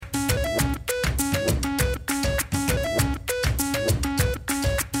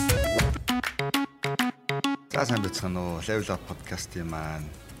За сайн байцгаана уу. Level Up podcast-ийн маань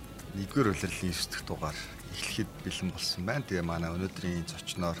 1-р улирлын 9 дахь дугаар эхлэхэд бэлэн болсон байна. Тэгээ манай өнөөдрийн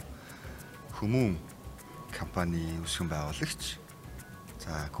зочноор Хүмүүн компани үүсгэн байгуулагч.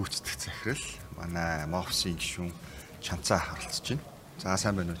 За гүйцэтгэх захирал манай Mofs-ийн гишүүн Чанцаа оролцож байна. За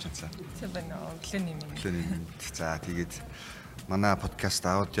сайн байна уу Чанцаа? Сайн байна уу. Өглөөний. За тэгээд манай подкаст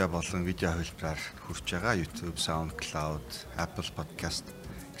аудио болон видео хувилбараар хүрч байгаа. YouTube, SoundCloud, Apple Podcast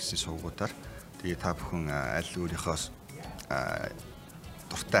гэсэн сувгуудаар тэгээ та бүхэн аль өөрийнхөө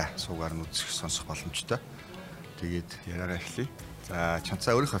дуртай сувгаар нь үзэх сонсох боломжтой. Тэгээд яриагаа эхлэе. За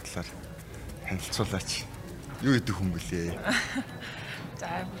Чанцаа өөрийнхөө талаар танилцуулаач. Юу гэдэг хүн бэлээ?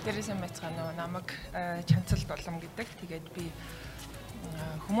 За бүгдээрээ сайн байцгаана уу. Намайг Чанцал Дулам гэдэг. Тэгээд би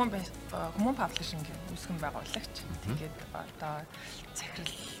Хүмүүн Publishing үүсгэн байгуулагч. Тэгээд одоо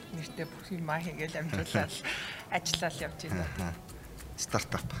захирал нэртэй бүх юм хийгээл амжуулаад ажиллаад явж байна.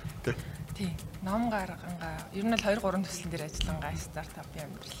 Стартап тий. Ном гаргангаа ер нь л 2-3 төслийн дээр ажиллангаа стартапын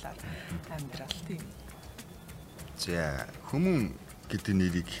амьдрал тий. За Хүмүүн гэдэг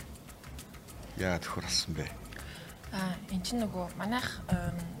нэрийг яагаад тохиолсон бэ? Энд чинь нөгөө манайх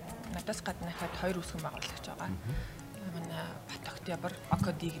надаас гадна хаад 2 үүсгэн байгуулагч байгаа. Манай Бат Октябрь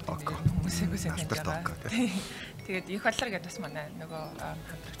Окоди гэдэг хүмүүсээс таньж байгаа. Тэгээд их болор гэдэг бас манай нөгөө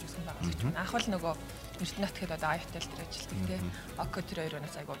хамтрагч үүсгэн байгуулагч байна. Анх бол нөгөө Эрдэнэт гэхэд одоо iHotel дээр ажилладаг тий. Око тэр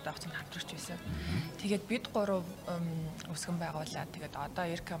хоёроос айгуу удаахсан хамтрагч байсан. Тэгээд бид 3 үүсгэн байгуулаад тэгээд одоо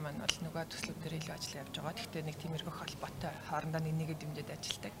Эрка маань бол нөгөө төслүүдээр илүү ажил явж байгаа. Гэхдээ нэг тиймэрхүү холбоотой хоорондоо нэгээ дэмжиж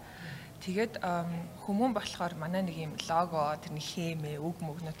ажилладаг. Тэгээд Хүмүүн болохоор манай нэг юм лого, тэрний хэмээ, үг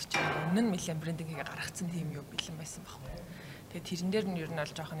мөгнөд чинь өмнө нь нэлээд брендингээ гаргацсан тийм юу бэлэн байсан байхгүй. Тэгээд тэрэн дээр нь ер нь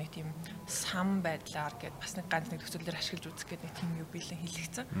бол жоох нэг тийм сам байдлаар гээд бас нэг ганц нэг төсөлдөр ашиглаж үзэх гээд нэг тийм юу бэлэн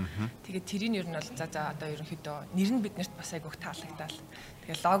хэлэгцэн. Тэгээд тэрийг ер нь бол за одоо ерөнхийдөө нэр нь биднэрт бас айгүйх таалагдал.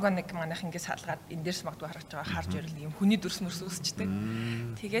 Тэгээд лого нэг манайх ингээс салгаад энэ дээрс магадгүй харагдж байгаа харж ирэл юм хүний дүрс мөрс үүсчдэг.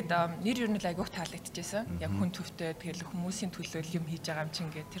 Тэгээд нэр ер нь л айгүйх таалагдчихжээ. Яг хүн төвтэй тэгэл хүмүүсийн төлөөл юм хийж байгаа юм чинь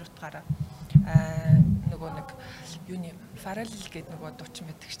ингээд тэр утгаараа нөгөө нэг юуны parallel гэдэг нөгөө дуучин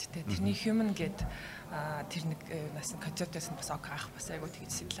байдаг шүү дээ. Тэрний human гэдэг тэр нэг нас концептээс нь бас ок ах бас айгуу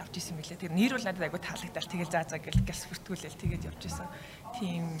тэгж сэтэл авч исэн мөлий. Тэр нэр бол надад айгуу таалагдал. Тэгэл заа гэл гяс бүртгүүлэл тэгээд явж исэн.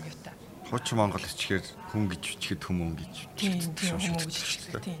 Тийм юутай. Хуучин монгол хичгээр хүн гэж бичгээд хүмүүн гэж. Тийм гэж.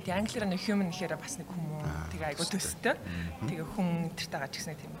 Тийм. Тэгээ англиар нэг human гэхээр бас нэг хүмүүн. Тэгээ айгуу төстэй. Тэгээ хүн тэртэйгээ ч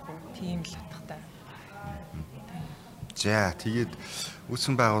гэсэн тийм л утгатай. За тэгээд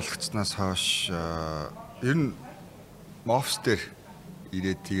үүсгэн байгуулагчнаас хойш ер нь Mofs дээр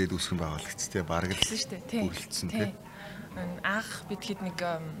ирээд тэгээд үүсгэн байгуулагчтэй бараг л үргэлжлсэн тийм. Анх бид хэд нэг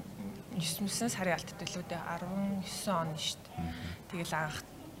 9 сарын алтад илүү дээ 19 он шүү дээ. Тэгэл анх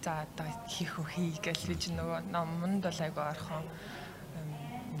за одоо хийх үү гээл би ч нөгөө номонд бол айгу орхон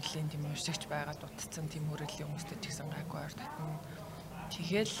нэлийн тийм уншигч байгаад утцсан тийм хүрээллийн хүмүүстэй ч гэсэн айгу ойр татна.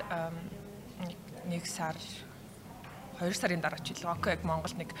 Тэгэл нэг сар 2 сарын дараа ч илүү Око яг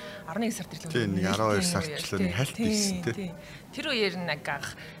Монголд нэг 11 сард ирлээ. Тийм 12 сарчлаа нэг хальт ийсэн тийм. Тэр үеэр нэг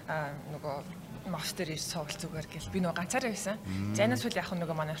анх нөгөө Mofs дээр ирж суугал зүгээр гэл би нөгөө ганцаараа байсан. Занаас үл яг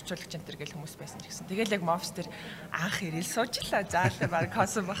нөгөө манай орчуулагч энэ төр гэл хүмүүс байсан гэсэн. Тэгэл яг Mofs дээр анх ирэл суучлаа. Заалаа баг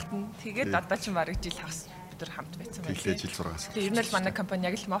косон бахтан. Тэгээд одоо ч баг жил хагас бид нар хамт байсан байна. Тэглээ жил 6 сар. Тэгээд ер нь л манай компани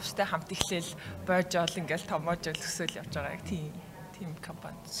яг л Mofsтай хамт эхлээл бойжол ингээл томоожол өсөөл явж байгаа яг тийм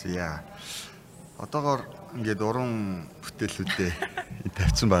компани. Яа. Одоогоор ингээд уран бүтээлүүдээ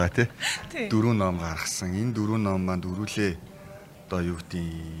тавьсан байгаа тий. 4 ном гаргасан. Энэ 4 ном маань дөрүлээ одоо юу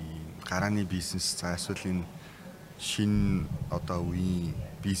гэдэг гарааны бизнес за эсвэл энэ шинэ одоо үеийн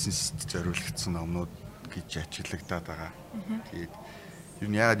бизнест зориулагдсан номнууд гэж ачаалагдаад байгаа. Тэгээд ер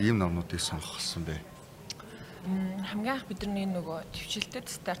нь яагаад ийм номнуудыг сонгосон бэ? Хамгийн анх бидний нөгөө төвчлөлтөд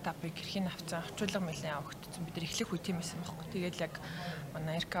стартапыг хэрхэн авцсан орчуулга мэлэн авагдсан бид нар эхлэх үе тийм байсан байхгүй. Тэгээд яг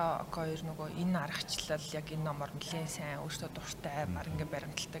манай Эрка Око хоёр нөгөө энэ аргачлал яг энэ номоор нэлээд сайн өөртөө дуртай баг ингээ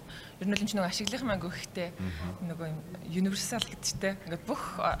баримталдаг. Ер нь л энэ нөгөө ашиглах маяг өгөхтэй нөгөө universal гэдэгтэй. Ингээд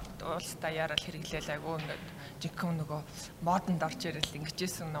бүх улс даяараа л хэрэглээл айгу ингээд жинхэнэ нөгөө модонд орж ирэл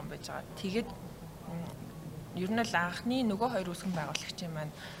ингэжсэн ном байж байгаа. Тэгээд ер нь л анхны нөгөө хоёр үүсгэн байгуулагчийн маань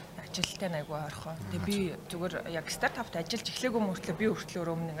ажилтай айгу ойрхон. Тэгээ би зүгээр яг стартапт ажиллаж эхлэегүй мөртлөө би өөртлөө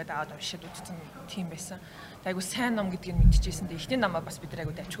өмнө ингээд аваад уншаад үзсэн тийм байсан. Айгу сайн ном гэдгийг мэдчихсэн. Тэгээ ихний намаа бас бид нар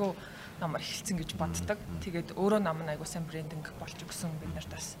айгу дажгүй номоор эхэлсэн гэж боддог. Тэгээд өөрөө ном нь айгу сайн брендинг болж өгсөн бид нарт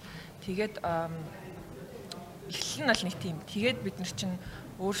бас. Тэгээд эхлэл нь бол нэг тийм. Тэгээд бид нар чинь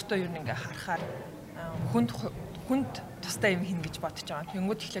өөртөө юу нэг ингээ харахаар хүнд тустай юм хийнэ гэж бодож байгаа.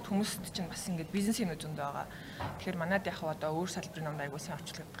 Тэнгүүд ихлээр хүмүүст чинь бас ингээд бизнесийн зөнд байгаа. Тэгэхээр манайд яг одоо өөр салбарын номд аягүй сайн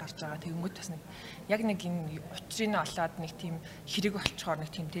орчуулгад гарч байгаа. Тэнгүүд бас нэг яг нэг энэ учрыг олоод нэг тийм хэрэг болцохоор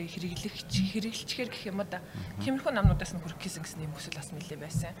нэг тийм тэг хэрэглэчихэр гэх юм да. Тиймэрхүү номнуудаас нь хүрэх гэсэн юм хүсэл бас нэлээ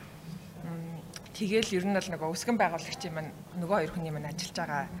байсан. Тэгэл ер нь бол нөгөө өсгөн байгуулагчийн маань нөгөө хоёр хүний маань ажиллаж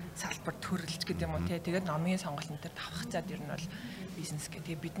байгаа салбар төрөлж гэдэг юм уу те. Тэгээд номын сонголтын дээр давхах цаад ер нь бол бизнес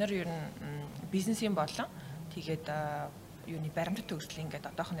гэдэг. Тэгээд бид нар ер нь бизнесийн болон тэгээд юуны баримтат төгслийн ингээд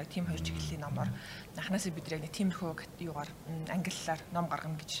одоохон яг тийм хоёр чиглэлийн номоор анханасаа бид яг нэг тиймэрхүү юугаар англиар ном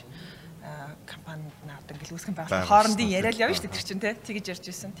гаргана гэж компанид одоо ингээд өсгөн байгуулах хоорондын яриад явна шүү дээ тэр чинь те. Тэгэж ярьж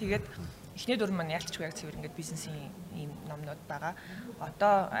ирсэн. Тэгээд эхний дүр маань ялцчихгүй яг цэвэр ингээд бизнесийн ийм номнууд байгаа.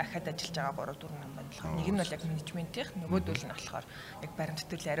 Одоо ахад ажиллаж байгаа 3-4 ном байна болохоор нэг нь бол яг менежментийн, нөгөөдөл нь болохоор яг баримт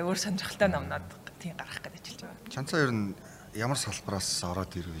төрлөө арай өөр сонирхолтой номнууд тийм гаргах гэж ажиллаж байгаа. Чанцаа ер нь ямар салбараас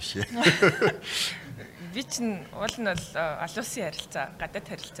ороод ирв бишээ? Би чинь уул нь бол олон улсын харилцаа, гадаад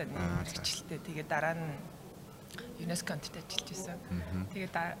харилцааны хэрэгжилтэй. Тэгээд дараа нь ЮНЕСКОнд ажиллаж байсан.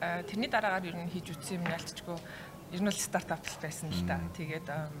 Тэгээд тэрний дараагаар ер нь хийж үтсэн юм ялцчихгүй. Ер нь бол стартап байсан л да. Тэгээд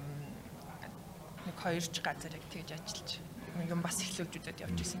нэг 2 газар яг тэгж ажиллаж юм бас эхлүүлжүүдэд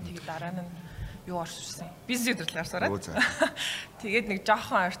явж исэн. Тэгээд дараа нь юу орширсан? Бизнес төрлөөр сураад. Тэгээд нэг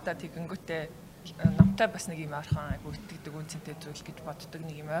жоохон ойртоо тэгэнгүүтээ номтой бас нэг юм ойрхон айгу итгэдэг үнцэнтэй зүйл гэж боддог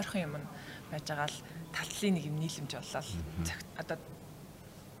нэг юм ойрхон юм байж байгаа л таллын нэг юм нийлэмж боллоо. Одоо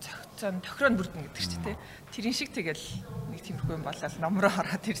цогцон тохироо бүрдэн гэдэг чинь тий. Тэрийн шиг тэгэл нэг тиймэрхүү юм болол ном руу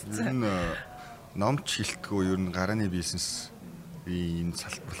ороод ирсэн. Ном чилтгөө ер нь гарааны бизнес энэ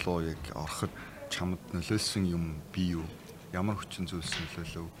салбар руу яг ороход чамд нөлөөлсөн юм бий юу? Ямар хүчин зүйлс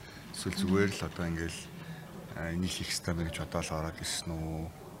нөлөөлөв? Эсвэл зүгээр л одоо ингээл энийг хийх хэрэгтэй гэж бодоод ороод ирсэн үү?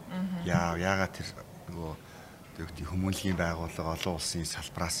 Яагаад тэр нөгөө тэгвэл хүмүүнлэгийн байгууллага олон улсын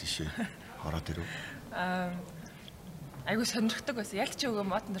салбараас ишээ ороод ирэв? Айгуу сонирхдаг байсан. Яг ч өгөө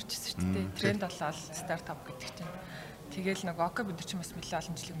модон дурчсан шүү дээ. Тренд болоод стартап гэдэг чинь. Тэгэл нөгөө око бид нар ч бас нэлээд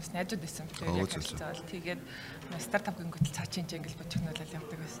олон жилийн өмнөөс найзууд байсан. Тэгээд стартап гингүүтэл цаашин ч ингээл бочгнолол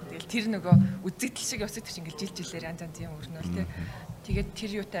явдаг байсан. Тэгэл тэр нөгөө үзэгдэл шиг явсад чинь ингээл жилээр янз янзын өрнөл тэ. Тэгээд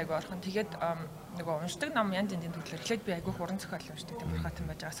тэр юутай айгуу орхон. Тэгээд нөгөө уншдаг ном янз янзын төрлөөр эхлээд би айгуу хуран зохиол уншдаг тийм бурхатан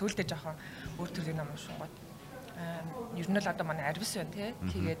байж байгаа. Сүүлдээ жоохон өөр төрлийн ном уншингууд. Ер нь л одоо манай Арвис байна тий.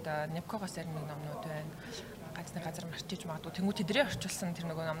 Тэгээд Непкогоос арин нэг номнууд байна. Газар марчиж магадгүй тэнгуү тэдрээ орчуулсан тэр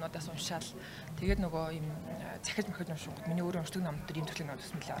нөгөө номнуудаас уншаал тэгээд нөгөө юм захиж махиж уншингууд миний өөрөө уншдаг номууд төр ийм төрлийн номууд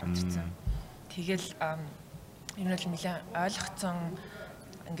нэлээд орж ирсэн. Тэгэл энэ бол нэлээд ойлгоцсон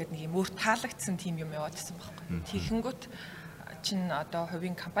ингээд нэг юм өөр таалагдсан тийм юм яваадсэн байхгүй. Тэгэхэнгүүт чинь одоо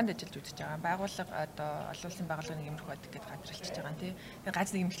хувийн компанид ажиллаж үзэж байгаа. Байгууллага одоо олон улсын байгууллагын юмрх байдаг гэдээ гадралчиж байгаа тийм. Тэгээд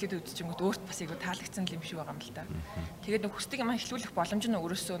гац нэг юм эхлээд үзчихэнгүүт өөрт бас айгу таалагдсан юм шиг байгаа юм л та. Тэгээд нэг хүсдэг юм эхлүүлэх боломж нь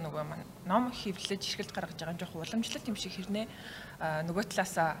өөрөөсөө нөгөө ном хэвлэж эргэлж гаргаж байгаа юм жоох уламжлалт юм шиг хэрнээ нөгөө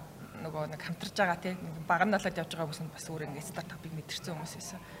талаасаа нөгөө нэг хамтарж байгаа тийм. Баг нь болоод явж байгаа хүмүүс нь бас өөр ингээд стартапыг мэдэрсэн хүмүүс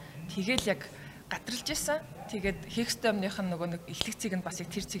байсан. Тэгэл яг гадралж исэн. Тэгээд хийх ёстой юмных нь нөгөө нэг эхлэх цэг нь бас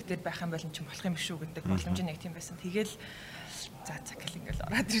яг тэр цэг дээр байх юм бол юм чинь болох юм биш үү гэдэг боломж нь яг тийм байсан. Тэгэл за гэл ингээл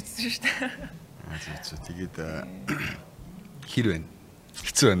ороод ирсэн шүү дээ. Тэгээд хэр байна?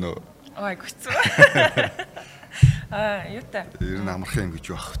 Хэцүү байна уу? Айгу хэцүү. Юутай. Ер нь амархан юм гэж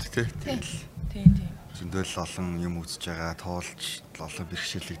байх тий. Тийм. Зөндөл олон юм үзэж байгаа, тоолж олон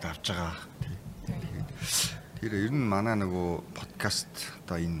бэрхшээлийг давж байгаа тий. Тэгээд тэр ер нь манай нөгөө подкаст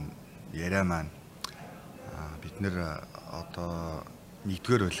одоо энэ яриа маань бид нэр одоо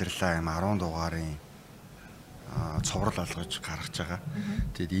нэгдүгээр улирлаа юм 10 дугаарын цоврал олгож гаргаж байгаа.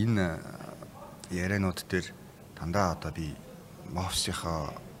 Тэгэд энэ ярианууд дээр дандаа одоо би мовс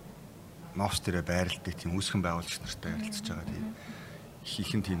дээрээ байрладаг тийм үүсгэн байгуулагч нартай ярилцж байгаа. Тэгээд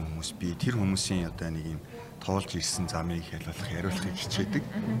ихэнх тийм хүмүүс би тэр хүмүүсийн одоо нэг юм тоолж ирсэн замыг яриулахыг хичээдэг.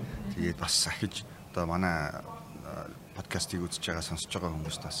 Тэгээд бас сахиж одоо манай подкастыг үзэж байгаа сонсож байгаа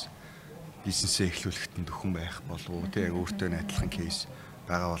хүмүүст бас бизнесээ эхлүүлэхэд нь дөхөн байх болов уу тий яг өөртөө адилхан кейс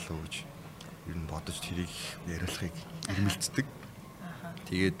байгаа болов уу гэж ер нь бодож тэрийг яриулахыг ирмэлцдэг.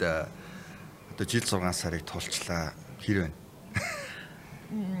 Тэгээд одоо жил 6 сарыг тулчлаа хэр байна?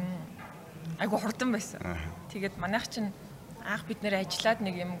 Айгу хурдан байсан. Тэгээд манайх чинь анх бид нэр ажиллаад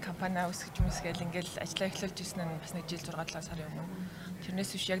нэг юм компани үүсгэж мүсгээл ингээл ажиллаа эхлүүлж ирсэн нь бас нэг жил 6-7 сарын өмнө.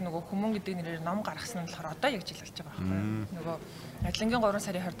 Тэрнээс биш яг нөгөө хүмүүн гэдэг нэрээр ном гаргасан нь болохоор одоо яг жил болж байгаа байхгүй. Нөгөө ажлынгийн 3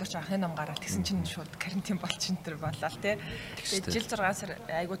 сарын 20-д ч анхны ном гараад тэгсэн чинь шууд карантин болчихсон тэр боллоо тий. Тэгээд жил 6 сар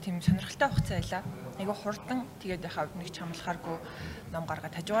айгу тийм сонирхолтой хугацаа байлаа. Айгу хурдан тэгээд яхаа нэг ч хамлахааргүй ном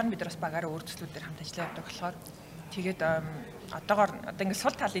гаргаад хажуугаар нь бид бас багаараа өөр төслүүдээр хамт ажиллаа явдаг болохоор тэгээд одоогоор одоо ингээд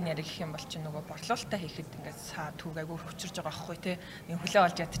сул талын яриа гэх юм бол чинь нөгөө борлуулалтаа хийхэд ингээд саа түүг айгу хүчирж байгаа байхгүй тий. Нэг хөлөө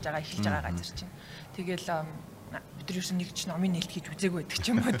олж ядчих байгаа эхэлж байгаа газар чинь. Тэгэл бид нар юусэн нэг ч номын нээлт хийж үзээгүй байдаг ч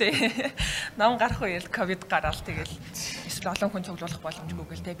юм уу те. Ном гарах үеэр ковид гараал тэгэл эсвэл олон хүн цуглуулах боломжгүй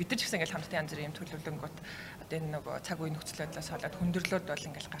гэл те. Бид нар ч гэсэн ингээл хамтдаа янз бүрийн юм төлөвлөнгөт одоо энэ нөгөө цаг үеийн нөхцөл байдлаас болоод хүндрэлүүд бол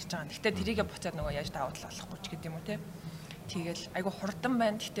ингээл гарч байгаа. Гэхдээ тэрийгэ буцаад нөгөө яаж давуу тал болохгүй ч гэдэг юм уу те. Тэгэл айгу хурдан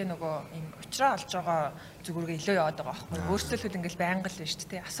байна. Гэхдээ нөгөө юм уучраа олж байгаа зүгүүргээ илүү яваад байгаа байхгүй. Өөрчлөлтүүд ингээл байнга л байна шүү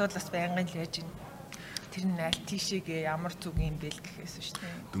дээ. Асуудал бас байнга л яаж байна. Тэр нь аль тийшээгээ ямар зүг юм бэ л гэхээс шүү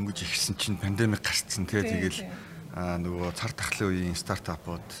дээ. Дөнгөж ихсэн чинь пандемик гарцсан тий. Тэгэл нөгөө цар тахлын үеийн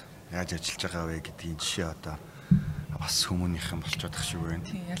стартапууд яаж ажиллаж байгаа вэ гэдгийг жишээ одоо бас хүмүүнийхэн болчиход тах шиг байна.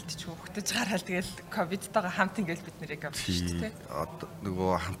 Тийм ялтч хөөгдөж гараал тэгэл ковидтойгоо хамт ингээл бид нэрийг авч шүү дээ. Одоо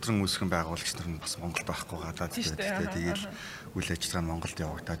нөгөө хамтран үүсгэн байгуулагч нар нь бас Монголд байхгүй гадаад байдаг. Тэгэл үйл ажиллагаа нь Монголд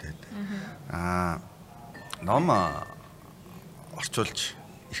явагдаад байдаг. Ном орчуулж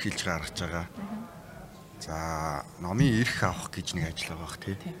эрхэлж гаргаж байгаа. За номын эрх авах гэж нэг ажил байгаа бах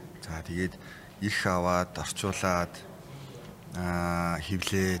тий. За тэгээд эрх аваад орчуулад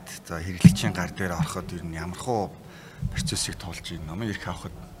хэвлээд за хэрэглэгчийн гар дээр ороход ер нь ямархуу процессыг туулж ийн номын эрх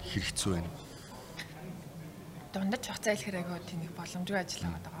авахд хэрэгцүү байна. Дундаж хугацаа илэхээр айгүй тийм их боломжгүй ажил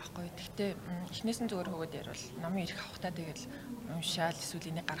байгаа байхгүй. Гэхдээ эхнээс нь зүгээр хөгөөд ярил номын эрх авахтаа тэгэл уншаал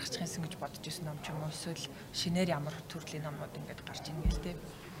эсвэл энийг гаргачих юмсан гэж бодож ирсэн ном ч юм уу эсвэл шинээр ямар төрлийн номууд ингээд гарч ийн гээл тий.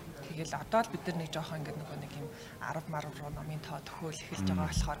 Тэгэл одоо л бид нар нэг жоохон ингээд нөгөө нэг юм 10 марв руу номын тоо төхөөл эхэлж байгаа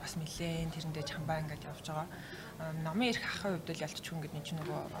болохоор бас нэлээд тэрэндээ чамбаа ингээд явж байгаа. Номын эрх авахын хувьд л ялцчихгүй ингээд нэг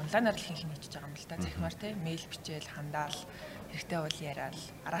нөгөө онлайнаар л хийх хийж байгаа юм л да. Захимаар те мэйл бичээл хандаал хэрэгтэй бол яриад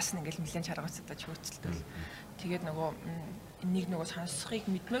араас нь ингээд нэлээд чаргацдаж хөөцөлтөл. Тэгээд нөгөө энийг нөгөө сонсохыг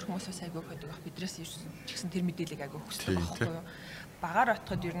мэдмээр хүмүүсээс айгүй байдаг бах бидрээс ч гэсэн тэр мэдээллийг айгүй хүсдэг байхгүй юу. Багаар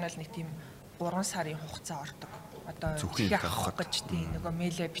отоход ер нь л нэг тийм 3 сарын хугацаа ордог. Одоо их авах гэж тийм нөгөө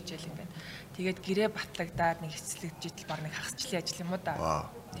мэйлээ бичээл ингээд. Тэгээд гэрээ батлагдаад нэг хэцлэгдэж баг нэг хагасчлын ажил юм уу да.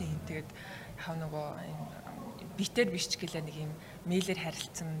 Тийм тэгээд яав нөгөө битээр биш ч гэлээ нэг юм мэйлээр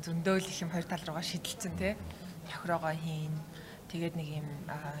харилцсан зөндөөл их юм хоёр тал руугаа шидэлцэн тий. Тохироогоо хийн. Тэгээд нэг юм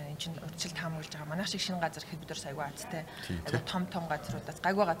эн чин урьдчилан таамаглаж байгаа. Манайх шиг шинэ газар ихэд бид нар айгүй азтай. Айгүй том газруудаас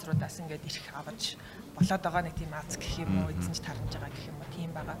гайгүй газруудаас ингээд ирэх аваж болоод байгаа нэг тийм аз гэх юм уу эзэнч таранж байгаа гэх юм уу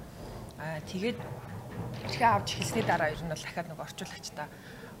тийм байгаа. Тэгээд эрхээ авч хэлсний дараа ер нь бол дахиад нөгөө орчуулагчтай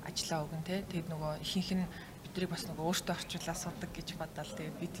ажиллаа өгөн тий. Тэгээд нөгөө ихэнх нь биднийг бас нөгөө өөртөө орчуулаа судаг гэж бодоол.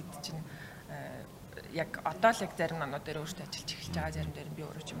 Тэгээд бид хэд чинь яг одоо л яг зарим номнууд дээр өөртөө ажиллаж эхэлж байгаа, зарим дээр би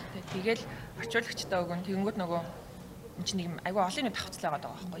өөрөө ч юм уу тий. Тэгэл орчуулагчтай өгөн тэгэнгүүт нөгөө энэ чинь нэг айгүй олон нэг давхцлаа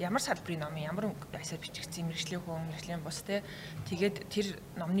байгаа байхгүй. Ямар салбарын ном, ямар байсаар бичигдсэн мэрэгжлийн хүн, мэрэгжлийн бус тий. Тэгээд тэр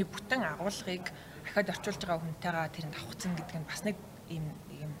номны бүтэн агуулгыг дахиад орчуулж байгаа хүнтэйгээ тэр давхцсан гэдэг нь бас нэг ийм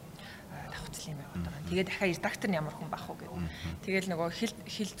давхцлын байгаа. Тэгээд дахиад редактор нь ямар хүн бах уу гэдэг. Тэгэл нөгөө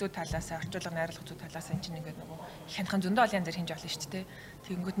хэл зүй талаасаа, орчуулга найруулга зүй талаасаа энэ чинь ингээд нөгөө хянахын зөндөө олон янзаар хийж болно шүү дээ.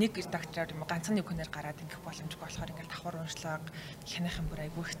 Тэгэнгүүт нэг редактораар юм уу ганцхан нэг хүнээр гараад ингэх боломжгүй болохоор ингээд давхар уншлаг хянах юм бүр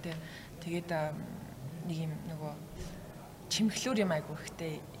айгүй ихтэй. Тэгээд нэг юм нөгөө чимхлүүр юм айгүй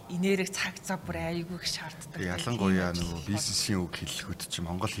ихтэй инээрэг цаг цаг бүр айгүй их шаарддаг. Ялангуяа нөгөө бизнесийн үг хэлэхэд чи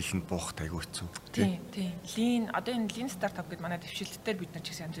монгол хэлэнд буухт айгүй хэцүү. Тийм. Lean одоо энэ Lean startup гэдэг манай дэвшилтээр бид нар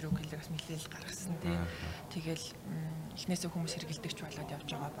ч гэсэн янз бүрийн үг хэлээр бас нэлээл гаргасан тий. Тэгэл эхнээсээ хүмүүс хэрэгэлдэгч болоод явж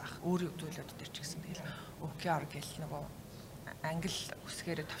байгаа бах. Өөр зүйлүүд дээр ч гэсэн тэгэл OKR гэл нөгөө англи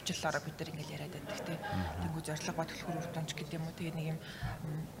үсгээр товчлолоор бид нар ингээл яриад байдаг тий. Тэнгүү зорилго ба төлхөр үр дүнч гэдэг юм уу. Тэгээд нэг юм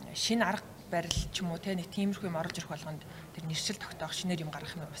шинэ арга барил ч юм уу те нэг тиймэрхүү юм орж ирэх болгонд тэр нэршил тогтоох шинээр юм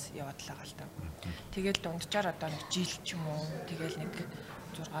гаргах юм бас яваад л байгаа л та. Тэгэл дунджаар одоо нэг жил ч юм уу тэгэл нэг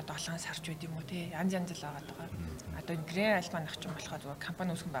 6-7 сарч байд юм уу те янз янз л байгаа даа. Одоо грэн альбан ах ч юм болохоор зүгээр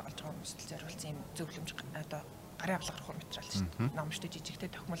компани үүсгэн байгуулж байгаа хүмүүст зориулсан юм зөвлөмж одоо гарын авлага руу материал шүү дээ. Ном шүү дээ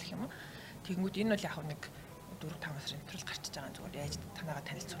жижигтэй тохимол гэх юм уу. Тэгэнгүүт энэ бол яг нэг 4-5 сарын турш гарчиж байгаа зүгээр яаж танаага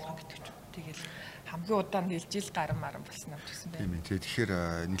танилцуулах гэдэг ч. Тэгэл хамгийн удаан хэлжил гарам марам болсон юм гэсэн байна. Тийм ээ. Тэгэхээр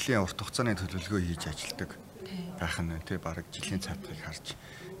нэлийн урт хугацааны төлөвлөгөө хийж ажилдаг. Байх нь тий бараг жилийн цаатгыг харж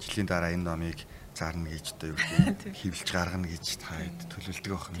жилийн дараа энэ номыг зарна гэж одоо юу гэдэг хөвлөж гаргана гэж таад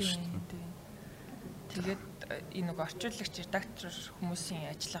төлөвлөдөг байх юм шүү дээ. Тэгээд энэ нэг орчуулагч редактор хүмүүсийн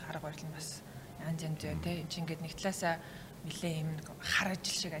ажиллах арга барил нь бас янз янз тий ингээд нэг талаасаа нэлээ юм хар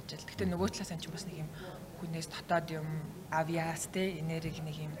ажил шиг ажил. Гэтэ нөгөө талаас нь ч бас нэг юм хүнээс дотоод юм авиас те энерги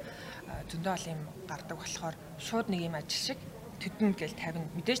нэг юм зөндөө олон юм гардаг болохоор шууд нэг юм ажил шиг төдөн гэл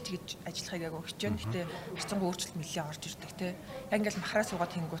 50 мэдээж тэгж ажиллахыг яг өгч जैन. Гэтэ харьцангуй өөрчлөлт нэлээ орж ирдэг те. Яг ингээл махраа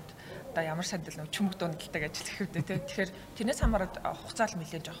суугаад тэнгүүт одоо ямар сандал нөө чүмэг дундалдаг ажил гэх юм те. Тэгэхээр тэрнээс хамаарат хугацаа л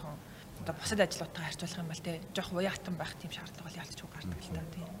нэлээ жоохон одоо бусад ажлуудтай харьцуулах юм бол те жоох уяатан байх тийм шаардлага бол ялцч гардаг л та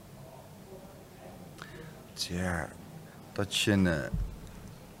тийм. За одоо жишээ нь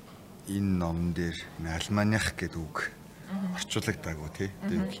энэ ном дээр альманих гэдэг үг орчуулагдаагүй тий.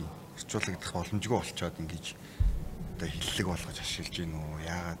 Орчуулагдах боломжгүй болчоод ингэж одоо хиллэг болгож ашиглаж гин үү?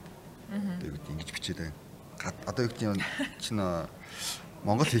 Яагаад одоо юу гэдэг ингэж бичээд байна. Одоо юу гэдэг чинь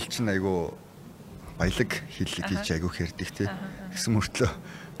монгол хэл чинь айгүй баялаг хэл гэж айгүй хэрдэг те. Гэсэн мөртлөө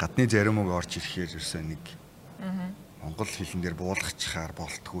гадны зарим үг орж ирэхээр ерөөсөө нэг монгол хэлэн дээр буулгачаар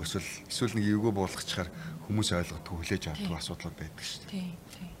болтгүй эсвэл нэг эвгүй буулгачаар хүмүүс ойлгодгүй хүлээж авдаг асуудлууд байдаг шүү дээ.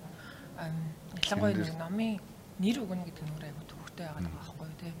 Тийм. Ялангуяа нэг номын нэр өгнө гэдэг нь айгүй төвөгтэй байгаа байхгүй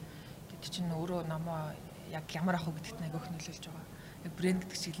тий. Тэд чинь өөрөө номоо яг ямар ах уу гэдэгт айгүй нөлөөлж байгаа. Яг брэнд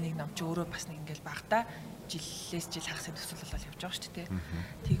гэдэг шиг нэг ном чи өөрөө бас нэг ингээл багтаа жилээс жил хагасаа төсөл болол явж байгаа шүү дээ.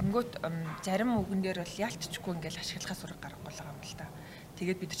 Тэгэнгүүт зарим үгэн дээр бол яалтчгүй ингээл ашиглахаас ураг гарахгүй байгаа юм л да.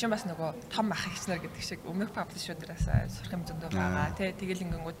 Тэгээд бид чинь бас нөгөө том ах ихснэр гэдэг шиг өмнөх паблишерээс сурах юм зөндөө байгаа тий. Тэгэл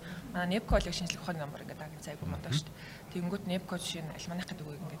ингэнгүүт манай Nepco-ыг шинжлэх ухааны номоор ингээд агын цайгүй модоо шүү дээ. Тэгэнгүүт Nepco жишээ нь альманахад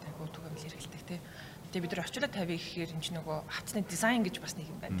үгийг ингээд айгүй түгээмэл хэрэгэлдэг тий. Тэгээ бид нар орчуулаад тавья гэхээр энэ чинь нөгөө хатсны дизайн гэж бас нэг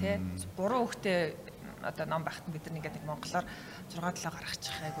юм байна тий. Буруу хөхтэй одоо ном багт бид нар ингээд нэг монголоор 6-7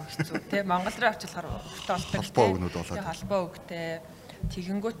 гаргачих айгүй хэцүү тий. Монгол руу орчуулахаар өгтөө болдог. Холбоо өгнүүд болоод. Тэгээ холбоо өгтэй.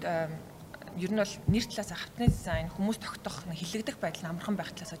 Тэгэнгүүт ер нь бол нэр талаас хатны дизайн хүмүүс тогтоох хилэгдэх байдал нь амархан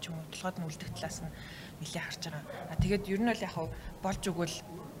байх талаас ч юм уу толгойд нь үлдэх талаас нь нэлээ харж байгаа. Тэгээд ер нь бол яг болж өгвөл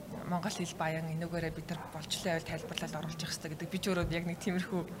монгол хэл баян энүүгээрээ бид нар болжлоо байвал тайлбарлаад оруулах хэрэгтэй гэдэг би ч өөрөө яг нэг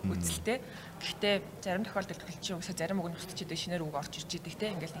тиймэрхүү үзэлтэй. Гэхдээ зарим тохиолдолд хөлчин угсаа зарим үг нь устчихдээ шинээр үг орж ирж идэг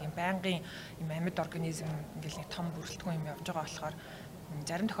те ингээл нэг юм байнгын юм амьд организм ингээл нэг том бүрэлдэхүүн юм явж байгаа болохоор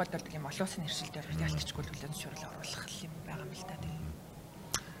зарим тохиолдолд юм олон улсын нэршилдээр ялтчгүй хүлээн зөвшөөрөл оруулах юм байгаа юм л да.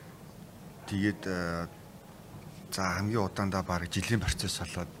 Тэгээд за хамгийн удаандаа баг жилийн процесс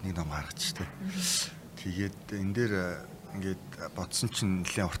болоод нэг ном гаргачих штеп. Тэгээд энэ дээр ингээд бодсон чинь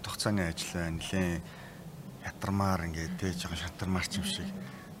нэлээд урт хугацааны ажил байна. Нэлээд ятармаар ингээд тэ жоохон шатармаар ч юм шиг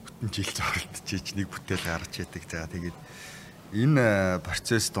бүтэн жил зохиолдчихэж нэг бүтээл гаргаж яадаг. За тэгээд энэ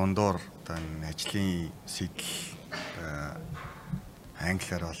процесс дундуур одоо ажлын сэтэл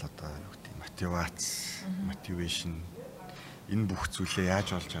англиар бол одоо юу гэдэг мотивац, мотивашн энэ бүх зүйлээ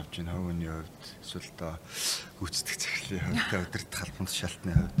яаж олж авч ийн хувийн хувьд эсвэл одоо гүйцэтгэх захирлын хувьд өдөрт халбамт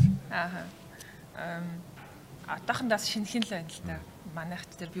шалтны хувьд атахандаас шинэхэн л байна л да. Манайх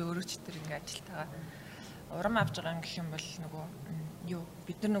дээр би өөрөө ч тэр ингэ ажилтайгаа урам авч байгаа юм гэх юм бол нөгөө юу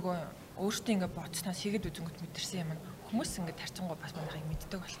бид нар нөгөө өөртөө ингэ бодсноос хийгээд үзэнгөт мэдэрсэн юм хүмүүс ингэ тарчингуу бас манайхыг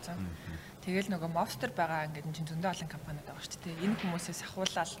мэддэг болсон. Тэгэл нөгөө Monster байгаа ингээд энэ чинь зөндөө олон компаниуд байгаа шүү дээ. Энэ хүмүүсээс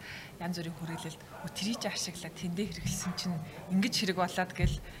ахуулаад янз бүрийн хүрээлэлд тэрийч ашиглаад тэндээ хэрэглэсэн чинь ингэж хэрэг болоод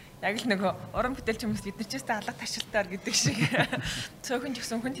гэл яг л нөгөө уран бүтээлч хүмүүс бид нар ч гэсэн алга таршилтаар гэдэг шиг цөөхөн ч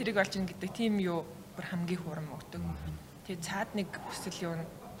гэсэн хүн хэрэг болж ин гэдэг тийм юу бүр хамгийн хурам өгдөг. Тэгээ цаад нэг хүсэл юу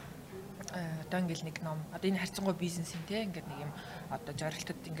одоо ингээл нэг ном одоо энэ харьцангуй бизнес юм те ингээд нэг юм одоо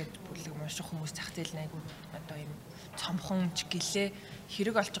зорилтод ингээд бүлэг унших хүмүүс зах зээл найгуу одоо юм цомхон ч гэлээ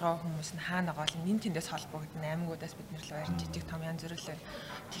хэрэг олж байгаа хүмүүс нь хаана байгаа л энэ тэндээс холбогдно аймагуудаас бид нар л байрн жижиг том янз бүр л байна.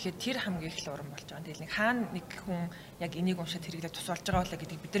 Тэгэхээр тэр хамгийн их л уран болж байгаа. Тэгэл нэг хаана нэг хүн яг энийг уншаад хэрэглээд тусалж байгаа болоо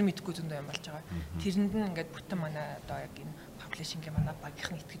гэдгийг бид нар мэдгүй зөндөө юм болж байгаа. Тэрэнд нь ингээд бүтэн манай одоо яг энэ паблишингийн манай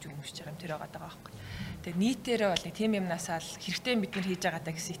багийнхан итгэж үнэмшиж байгаа юм тэр байгаа даа байхгүй. Тэгээ нийтээрээ бол нэг тийм юмнасаа л хэрэгтэй бид нар хийж байгаа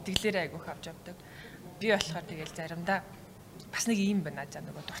даа гэсэн итгэлээр айгүйх авч авдаг. Би болохоор тэгэл заримдаа бас нэг юм байна за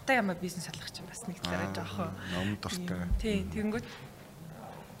нөгөө дуртай юм бизнес салах чинь бас нэг талаараа жоохон ном дуртай. Тий, тэгэнгүүт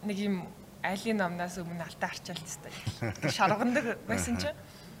нэг юм айлын номнаас өмнө алтаа арчаалт тест. Шаргандаг байсан чинь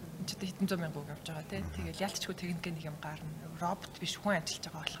ч одоо хэдэн зуун мянган үг авч байгаа тий. Тэгэл ялцчгүй техникийн нэг юм гарна. Робот биш хүн ажиллаж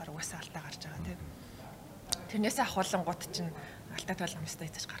байгаа болохоор угаасаа алтаа гарч байгаа тий. Тэрнээсээ ахуулангууд чинь алтаа тал амстай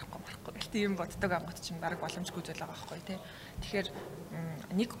хийж гарахгүй гэл тийм боддог ангууд чинь баг боломжгүй зүйл байгаа байхгүй тий. Тэгэхээр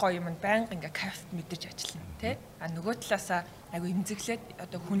нэг гоё юм байнга ингээ кайфт мэдэрч ажиллана тий. А нөгөө талаасаа айгу имзэглээд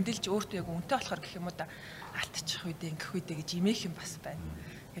одоо хүндэлж өөртөө яг үнэтэй болохоор гэх юм уу да алтчих үедээ ингэх үедээ гэж имэх юм бас байна.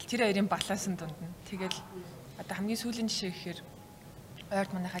 Тэгэл тэр хоёрын балансын дунд нь тэгэл одоо хамгийн сүүлийн жишээ гэхээр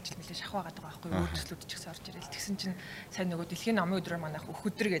ойрд манайх ажил мэлээ шахах байгаа байхгүй өөр төслүүд ч гэсэн орж ирэл. Тэгсэн чинь сайн нөгөө дэлхийн номын өдрөөр манайх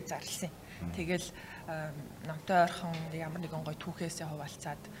өөхөдөр гэж зарласан. Тэгэл номтой ойрхон ямар нэгэн гоё түүхээсээ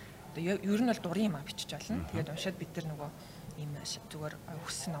хуваалцаад одоо ер нь бол дурын юм а бичиж болно. Тэгээд уншаад бид нар нөгөө ийм зүгээр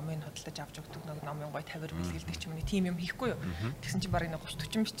өссөн номыг худалдаж авч өгдөг нэг номын гоё тавир бэлгэлдэг ч юм уу тийм юм хийхгүй юу. Тэгсэн чинь барыг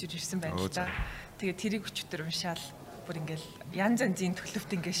 30-40 бичиж ирсэн байна л да. Тэгээд тэрийг өчтөр уншаал бүр ингээл янз янзын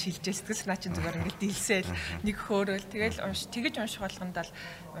төлөвт ингээд шилжээ сэтгэл санаа чинь зүгээр ингээд дийлсээл нэг хөөрөөл тэгэл тэгэж унших болгонд л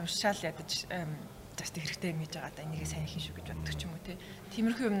уншаал ядаж just хэрэгтэй юм хийж байгаа да энийгээ сайн хийн шүү гэж боддог ч юм уу те.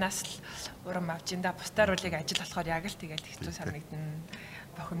 Тиймэрхүү юмнаас л урам авч ин да бусдаар бол яг ажил болохоор яг л тэгэл хэцүү санагдана.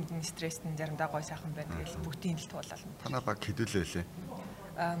 Бохомдын стресстэй заримдаа гой сайхан байна тэгэл бүгдийн л туулална. Танаа баг хэдүүлээ лээ.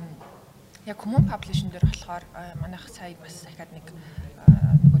 Яг Common Publishing дээр болохоор манайх сая бас дахиад нэг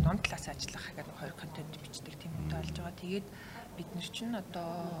нөгөө ном талаас ажиллах дахиад 2 контент бичдэг тийм юмтай болж байгаа. Тэгээд бид нар чинь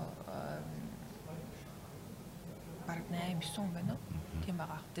одоо бараг 8 9 хүн байна уу? Тийм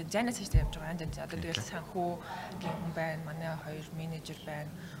байгаа. Тэгээ зайнаас хийж явж байгаа янз янз. Одоо тэгэл санхүү гэх хүн байна. Манай хоёр менежер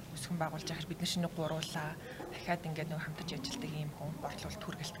байна. Өсгөн байгуулж яхаар бид нар шинэ гуруулаа. Дахиад ингээд нэг хамтарч ажилладаг ийм хүн борлуулалт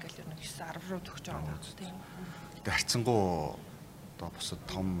хүргэлт гэл нэг 9 10 руу төгсөж байгаа байна. Тийм. Тэгээ харьцангуй одоо бусад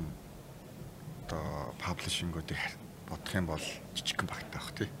том одоо паблишингуудыг бодох юм бол жижигхэн багтаа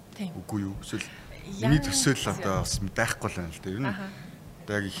бах тий. Үгүй юу? Эсвэл миний төсөөл одоо бас байхгүй л байна л дээ. Ер нь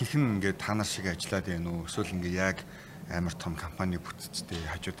одоо яг ихэнх нь ингээд та нар шиг ажиллаад байна уу? Эсвэл ингээд яг амар том компани бүтцтэй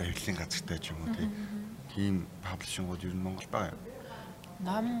хажуудаа хэвлэлийн газартай ч юм уу тийм паблишингууд ер нь Монгол байгаа юм.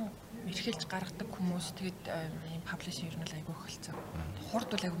 Ном эрхэлж гаргадаг хүмүүс тэгэд ийм паблишинг ер нь айгүй хөлцөө.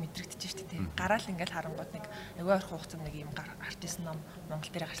 Хурд бол айгүй мэдрэгдэж штэ тий. Гараал ингээл харангууд нэг айгүй ойрхон хугацаанд нэг ийм артист ном Монгол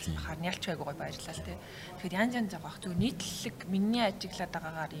дээр гарсан бахаар нялч айгүй гоё баярлалаа л тий. Тэгэхээр янз янз байгаа. Зөв нийтлэг миний ажиглаад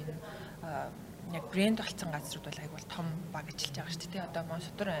байгаагаар энэ яг брэнд болсон газрууд бол айгүй том баг ажиллаж байгаа штэ тий. Одоо Мон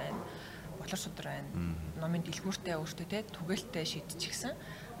Судар байна. Болор Судар байна. Номын дэлгүүртэй өөртөө тий түгээлтэй шийдчихсэн.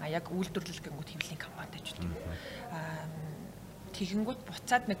 Яг үйлдвэрлэл гингүүд хэвлэлийн компанид ажилладаг. Тэгэнгүүт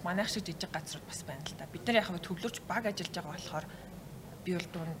буцаад нэг манайх шиг жижиг газрууд бас байна л да. Бид нар яг төвлөрч баг ажиллаж байгаа болохоор би бол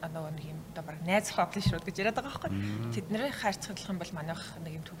нөгөө нэг юм одоо баг найз паблишерууд гэж яриад байгаа байхгүй. Тэднэрийг хайрцагдлах юм бол манайх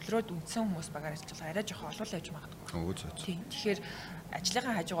нэг юм төвлөрөөд үндсэн хүмүүс багаар ажиллах арай жоохон олоолаа явж магадгүй. Тийм. Тэгэхээр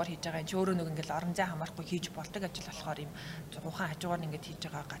ажлынхаа хажуугаар хийж байгаа энэ ч өөрөө нэг ингээл орон зай хамаарахгүй хийж болдог ажил болохоор юм ухаан хажуугаар ингээд хийж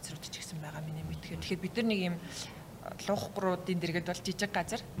байгаа газрууд ч гэсэн байгаа миний мэдхээр. Тэгэхээр бид нар нэг юм луухгруудын дэргэд бол жижиг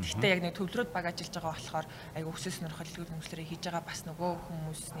газар. Гэхдээ яг нэг төвлөрөөд баг ажиллаж байгаа болохоор айгу өсөс сонирхол нөхцөлөөр хийж байгаа бас нөгөө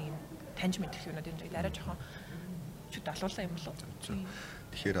хүмүүс нэг юм таньж мэдэх юмнууд энэ арай жоохон чүд алуулаа юм болов.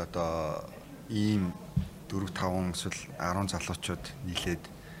 Тэгэхээр одоо ийм 4 5 эсвэл 10 залуучууд нийлээд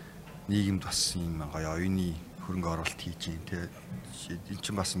нийгэмд бас ийм гоё оюуны хөрөнгө оруулалт хийж юм те. Энэ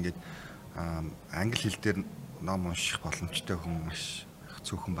чинь бас ингээд англи хэл дээр ном унших боломжтой хүн маш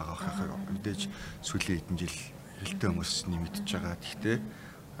цөөхөн байгаа хаа. Мэдээж сүүлийн хэдэн жил хэлтэй хүмүүс нэмэгдэж байгаа. Гэхдээ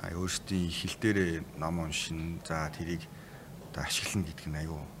өөрсдийн хэл дээрээ ном уншин за тэрийг одоо ашиглана гэдэг нь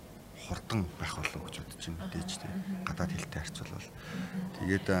аюу хурдан байх болов гэж бодож байна мэдээж тийм гадаад хэлтэй харьцуулбал.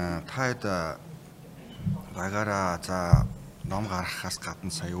 Тэгээд таад багаараа за ном гаргахаас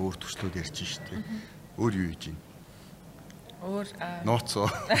гадна сая өөр төслүүд ярьж штэ. Өөр юу хийж байна? Өөр нууцоо.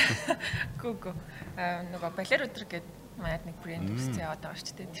 Гүг. Нөгөө балер өдр гэдэг манайд нэг брэнд үүсгэж яваад байгаа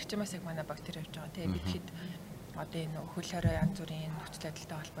штэ. Тэр чинь бас яг манай баг тэр явж байгаа тийм бид хэд одоо энэ хөл хорой янз бүрийн нөхцөл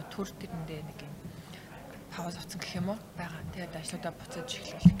байдалтай холбоо төр тэрэндээ нэг юм пауз авсан гэх юм уу байгаа. Тэгээд ажлуудаа буцаж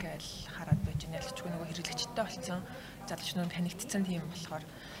эхлүүлэх гээл хараад байж байна. Ялчгүй нөгөө хэрэглэгчтэй болсон. Залуучнууд танигдсан тийм болохоор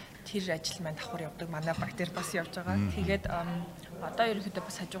тэр ажил маань давхар явдаг. Манай баг дээр бас явж байгаа. Тэгээд одоо ерөнхийдөө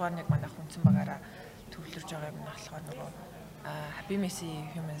бас хажуугаар нэг манай хүнсэн багаараа төвлөрж байгаа юм болохоор нөгөө Happy Messy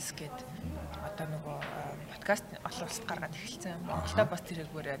Humans гэдэг одоо нөгөө подкаст олон улсад гаргаад эхэлсэн. Монголда бас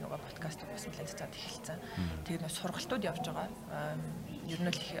тэрэгээрээ нөгөө подкаст бас нэлээд цаад эхэлсэн. Тэгээд нөгөө сургалтууд явж байгаа. Ер нь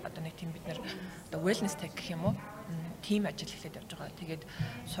л одоо нэг тийм бид нэр одоо wellness tech гэх юм уу? Тим ажил эхлээд явж байгаа. Тэгээд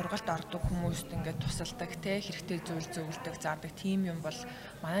сургалт ордог хүмүүст ингээд тусалдаг те хэрэгтэй зүйл зөвлөдөг, заадаг тим юм бол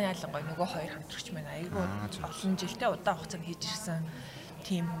манай ялангуяа нөгөө хоёр хамтрагч маань айгүй олон жилдээ удаан хугацаанд хийж ирсэн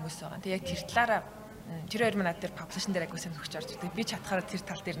тим хүмүүс байгаа. Тэгээд яг тэр талаараа тэр хоёр манад дээр паблишн дээр агуулсан нөхөж орж ирдэг. Би чадхаараа тэр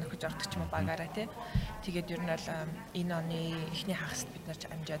тал дээр нөхөж ордог ч юм уу багаараа тий. Тэгээд ер нь бол энэ оны эхний хагаст бид нар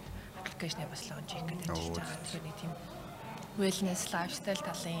амжаад аппликейшны бас лонч хийх гэж ажиллаж байгаа. Тэгэхээр нэг тийм wellness lifestyle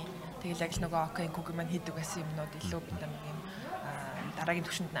талын тэгэл яг л нөгөө окей гуг маань хийдэг байсан юмнууд илүү бид нар нэг юм дараагийн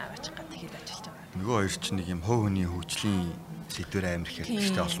түвшинд аваачих гэдэг тэгээд ажиллаж байгаа. Нөгөө хоёр чинь нэг юм хувь хүний хөгжлийн сэдвэр амир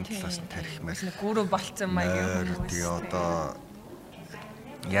хэрэгтэй олон талаас нь тарих маяг. Нэг гүрүү болцсон маяг юм. Тэгээ одоо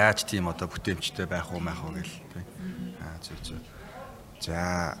яаж тийм одоо бүтээмжтэй байх уу гэл тий. Зөв.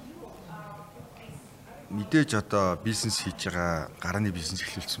 За мэдээж одоо бизнес хийж байгаа гарааны бизнес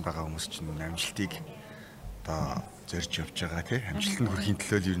эхлүүлсэн байгаа хүмүүс чинь амжилтыг одоо зорж явж байгаа тий. Амжилтанд хүрэхин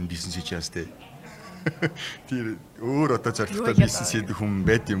төлөө ер нь бизнес хийж яас тий. Тэр өөр одоо зорилготой бизнес хийдэг хүн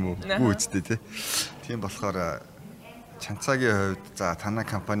байд юм уу? Үгүй үстэй тий. Тийм болохоор Чанцаагийн хувьд за танай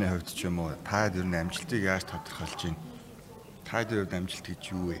компани хувьд ч юм уу та ер нь амжилтыг яаж тодорхойлж байна? Та дээр амжилт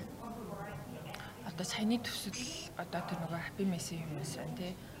гэж юу вэ? Одоо саяны төсөл одоо тэр нөгөө Happy Messy Humans байна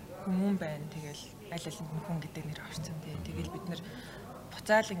тий. Хүмүүн байна. Тэгэл аль алинд хүн гэдэг нэр авчихсан тий. Тэгэл бид нар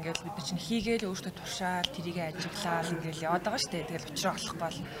буцаал ингээл бид нар чинь хийгээл өөртөө туршаал тэрийг ажиглаал ингээл яваад байгаа шүү дээ. Тэгэл учраа олохгүй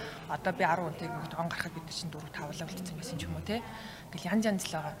бол одоо би 10 үнэтэйг он гарахад бид нар чинь 4 5 лаа үлдсэн байсан ч юм уу тий. Ингээл янз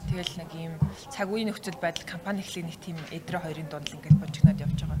л байгаа. Тэгэл нэг ийм цаг үеийн нөхцөл байдал компани эхлэх нэг тийм эдрэ хоёрын дунд ингээл божигнаад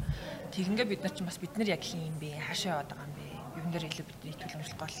явж байгаа. Тэгингээ бид нар чинь бас бид нар яг хин юм бэ? Хаашаа яваад байгаа юм бэ? Юун дээр илүү бидний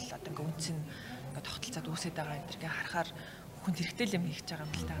төлөвлөх гол одоо ингээ үнцэн ингээ тогтолцоод үүсээд байгаа энэ төргээ харахаар хүн хэрэгтэй юм хийж байгаа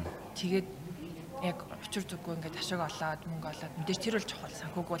юм л та. Тэгээд яг учир зүггүй ингээд ашиг олоод мөнгө олоод мэдээж тэр бол чухал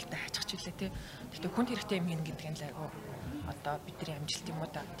санхүүг бол дайчих ч үлээ тий. Гэхдээ хүнд хэрэгтэй юм хийн гэдэг нь л айгу одоо бидний амжилт юм уу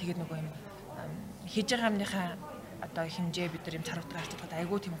та. Тэгээд нөгөө юм хийж байгаа юмныхаа одоо хэмжээ бид нар юм царвдаг харцдаг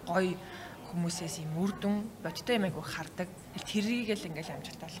айгу тийм гоё хүмүүсээс юм үрдүн бодтой юм айгу хардаг. Тэрийг л ингээл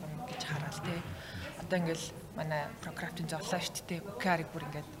амжилт болгоно гэж хараал тий. Одоо ингээл манай програмтын зоглоо шүү дээ. OKR-ыг бүр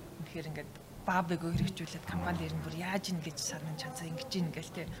ингээд үнэхээр ингээд баабыг хэрэгжүүлээд компани дээр нь бүр яаж ин гэж санан чанцаа ингэж ин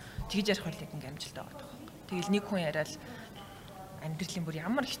гээл тий. Тэгж ярих хөлийг ингээм амжилт байгаа тох. Тэгэл нэг хүн яриад амьдралын бүр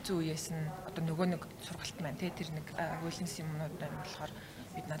ямар хэцүү үеэс нь одоо нөгөө нэг сургалт маань тий тэр нэг хөлнс юмнууд байна болохоор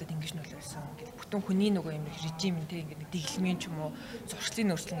бид надад ингэж нөлөөлсөн гэдэг бүтэн хүний нөгөө юм режим тий ингээд нэг дэглэмийн ч юм уу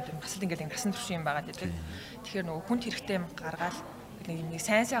зуршлын өөрчлөлт гэдэг бас л ингээд насан турш юм байгаа гэдэг. Тэгэхээр нөгөө хүнд хэрэгтэй юм гаргаал нэг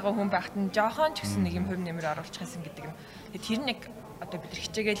сайн сайхан хүн байхад нь жоохон ч гэсэн нэг юм хувь нэмэр оруулах гэсэн гэдэг юм. Тэр нэг одоо бид нар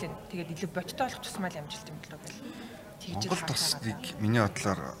хичээгээл энэ тэгээд илүү бодтой болох тусмал амжилт юм болов гэл. Тэгж Монгол тусдыг миний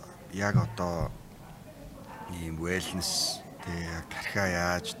бодлоор яг одоо ийм wellness тэг тархиа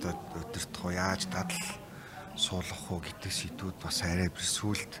яаж өдөртөх үү яаж дадал суулгах уу гэдэг сэдвүүд бас арай бүр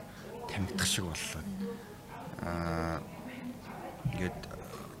сүулт тамигдах шиг боллоо. Ингээд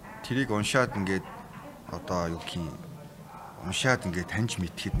тэрийг уншаад ингээд одоо юу гэх юм уншаад ингээд таньж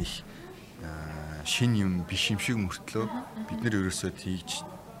мэдхэд нэг шин юм биш юм шиг мөртлөө бид нэр ерөөсөө тийж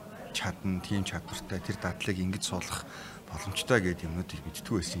чадна, тийм чадвартай тэр дадлыг ингэж суулгах боломжтой гэдэг юмнуудыг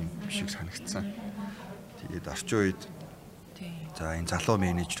мэдтгүү байсан юм шиг санагдсан. Тэгээд орчин үед за энэ залуу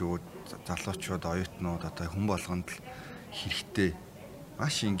менежерүүд, залуучууд, оюутнууд одоо хүн болгонд л хэрэгтэй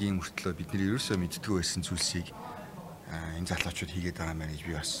маш энгийн мөртлөө бид нэр ерөөсөө мэдтгүү байсан зүйлсийг энэ залуучууд хийгээд байгаа мэн гэж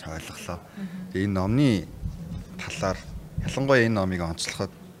би бас ойлголоо. Тэгээд энэ номны талаар ялангуяа энэ номыг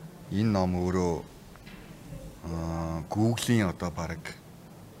онцлоход энэ ном өөрөө Google-ийн одоо баг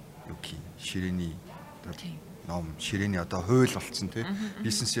юу гэх ширээний ном ширээний одоо хууль болцсон тийм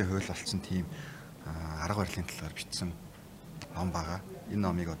бизнесийн хууль болцсон тийм арга барилын талаар бичсэн ном байгаа. Энэ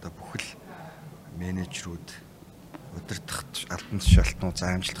номыг одоо бүхэл менежерүүд удирдах албан тушаалтнууд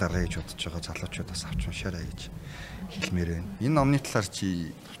за амжилт гаргая гэж бодож байгаа залуучуудаас авч уншаарай гэж хэлмээр байна. Энэ номны талаар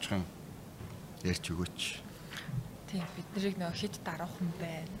чи товчхон ярьж өгөөч. Тийм бид нарыг нөө хит дарах юм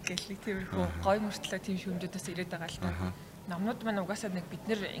байна гэх нэг тиймэрхүү гой мөртлөө тийм шүүмжүүдээс ирээд байгаа л та. Номнууд маань угаасаа нэг бид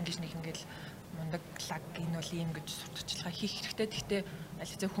нар ингэж нэг ингээл мундаг лаг энэ бол ийм гэж сурталчилгаа хийх хэрэгтэй. Гэхдээ аль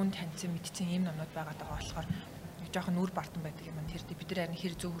хэзээ хүн таньсан мэдсэн ийм номнууд байгаа болохоор жоохон нүр бартан байдаг юм. Тэр бид нар харин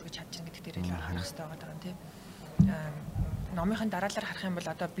хэр зөв хүргэж чадж байгаа гэдэг дээр л харах хэрэгтэй байгаа тийм. Номынхын дараалал харах юм бол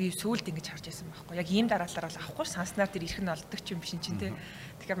одоо би сүүлд ингэж харж байсан байхгүй. Яг ийм дараалалаар бол авахгүй санснаар тэр ирэх нь олддог юм биш чинь тий.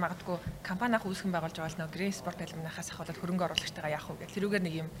 Тэгэхээр магадгүй компани ах үүсгэн байгуулж байгаа л нөө Green Sport алимнахаас ахвал хөрөнгө оруулагчтайгаа яах вэ гэх тэрүүгээр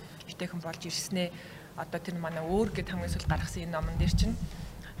нэг юм өвтэйхэн болж ирснээ одоо тэр манай өөр гэд хамгийн сүүл гаргасан энэ номон дээр чинь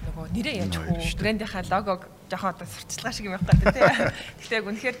нөгөө нэрээ яаж хөө брендийнхаа логог жоохон одоо сурталчилгаа шиг юм явах гэдэг тий. Гэхдээ яг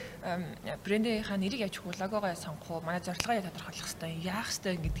үнэхээр брендийнхаа нэрийг яаж хөө логогоо сонгох уу манай зорилгоо тодорхойлох хэрэгтэй яах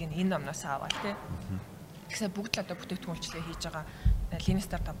хэрэгтэй гэдгийг энэ номноос аваад тий. Тэгсэн бүгд л одоо бүтээгдэхүүн үйлчлэгээ хийж байгаа lean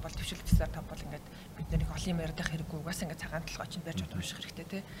startup бол төвшөлт startup бол ингээд бид нарыг олон юм ярих хэрэггүй угаасаа ингээд цагаан толгой чинь барьж унших хэрэгтэй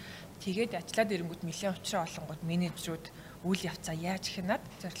тий. Тэгээд ажиллаад ирэнгүүт нэлээд уучраа олонгууд менежерүүд үйл явцаа яаж хянаад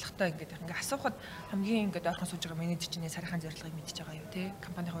зорилготой ингээд асуухад хамгийн ингээд ойрхон сууж байгаа менежер чинь сарийнхаа зорилгыг мэдчихэж байгаа юу тий.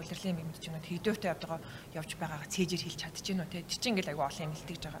 Компанийн удирдлагын юм мэдчихэж байна. Хэдүүртэй явдгаа явж байгаагаа цээжээр хэлж чадчихэв үү тий. Тэр чинь ингээд аягүй олон юм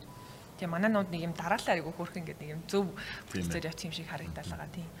хэлдэг байгаа. Тэгээ манай нууд нэг юм дараалал айгүй хөөрх ингээд нэг юм зөв процессор явах юм шиг харагдал байгаа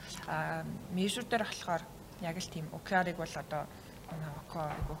тий. Менежер дээр болохоор яг л тийм OKR-ыг бол одоо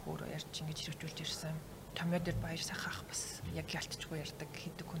OKR-ыг хөөрөөр ярьж ингэж хэрэгжүүлж ирсэн. Томьёо дээр баяр сахах бас яг ялтчгүй ярьдаг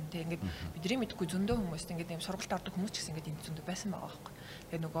хийдэг хүнтэй. Ингээд бидний мэдгүй зөндөө хүмүүст ингээд юм сургалт ордог хүмүүс ч гэсэн ингээд энэ зөндөө байсан байгаа байхгүй.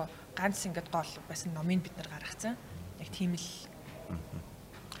 Тэгээ нөгөө ганц ингээд гол байсан номыг бид нар гаргацсан. Яг тийм л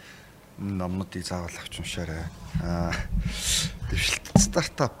номнуудыг заавал авч уншаарай. Дэвшилт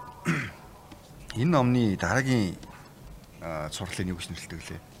стартап. Энэ номны дараагийн сургалтын юу гэж нэрлэдэг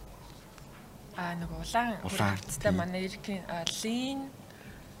лээ? Нэг улаан хурцтай манай Эркийн Lean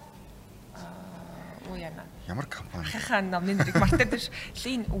яна. Ямар компани? Хаан номны нэрийг мартаад биш.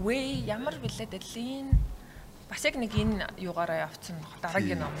 Lean Way ямар билээд Lean бас яг нэг энэ юугаараа явцсан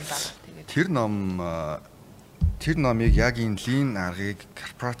дараагийн ном байгаа. Тэгээд тэр номыг яг энэ Lean аргыг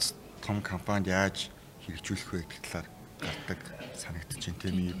корпорац том компанид яаж хэрэгжүүлэх вэ гэдэг талаар гардаг санагдаж байна.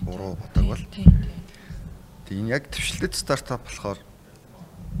 Тийм буруу бодог бол. Тэгээд энэ яг төвшлэлт стартап болохоор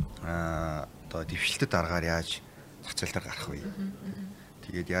одоо дэвшилтэд аргаар яаж зах зээл дээр гарах вэ?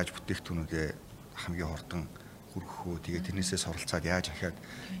 Тэгээд яаж бүтээгдэхүүнүүдээ хамгийн хурдан хүргэх үү? Тэгээд тэрнээсээ суралцаад яаж ахаад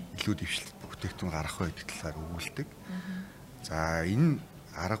илүү дэвшилтэд бүтээгдэхүүн гаргах вэ гэдэг талаар өгүүлдэг. За энэ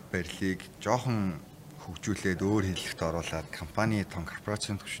арга барилыг жоохон хөгжүүлээд өөр хэллэгт оруулаад компани том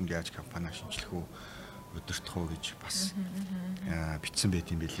корпорацийн түвшинд яаж компани шинжлэх үү? удирдах уу гэж бас бичсэн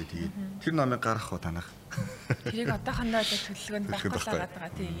байт юм билээ. Тэгээд тэр номыг гаргах уу танах? Тэрийг одоохондоо төлөвлөгөөнд байхгүй л байгаа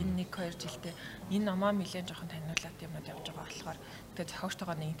даа. Тийм энэ 1-2 жилдээ энэ номоо нэлээд жоохон таниулаад юмнууд явж байгаа болохоор тэгээд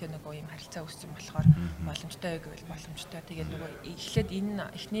зохиогчтойгоо нэгтэй нөгөө юм харилцаа үүссэн болохоор боломжтой гэвэл боломжтой. Тэгээд нөгөө эхлээд энэ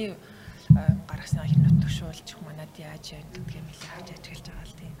эхний гаргасан хэр нутгшуулж манад яаж юм гэдгийг нэлээд харж ажиллаж байгаа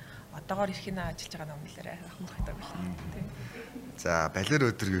л тийм. Одоогоор ирэх нь ажиллаж байгаа номлороо ахмахтай байна. Тийм. За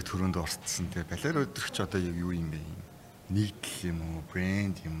балер өдрөгийг түрүүнд орцсон те. Балер өдрөгч одоо юу юм бэ? Нэгдэл юм уу,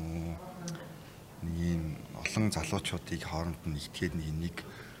 брэнд юм уу? Нэг юм олон залуучуудыг хооронд нь нэгтгэхэд нэг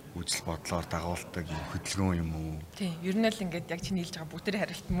үзэл бодлоор дагуулдаг юм хөдөлгөөн юм уу? Тийм. Ер нь л ингээд яг чиний хэлж байгаа бүгдээр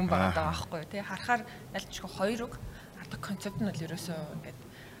хариулт мөн байгаа даа байхгүй тий. Харахаар ялчгүй хоёр үг арга концепт нь бол ерөөсөө ингээд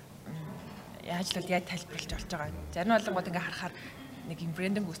яаж л яаж тайлбарлаж болж байгаа. Зарим болгоод ингээд харахаар нэг юм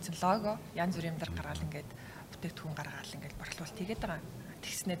брендинг үүссэн лого янз бүрийн юмдар гаргаал ингээд бүтээгдэхүүн гаргаал ингээд борлуулалт хийгээд байгаа.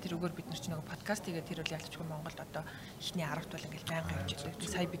 Тэгснэ тэрүүгээр бид нар ч нэг подкаст хийгээд тэр үл ялчгүй Монголд одоо ихний 10-т бол ингээд байнга явж идэг.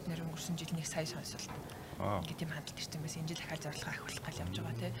 Сая бид нэр өнгөрсөн жил нэг сая сонсолт. Ингээд юм хандлагд ирсэн байсан. Энэ жил дахиад зорилгоо ахиулах гал явж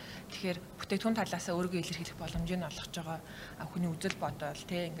байгаа тий. Тэгэхээр бүтээгдэхүүн талаасаа өөрийгөө илэрхийлэх боломжийг олгож байгаа. Хүний үзэл бодол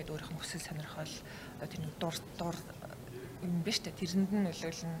тий ингээд өөрийнх нь хүсэл сонирхол тэр нэг дур юм биш үү? Тэрэнд нь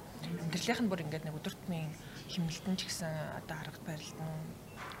нөлөөлнө. Амьдралынх нь бүр ингээд нэг өдөр тутмын хэмнэлтэн ч гэсэн одоо арга барилд нь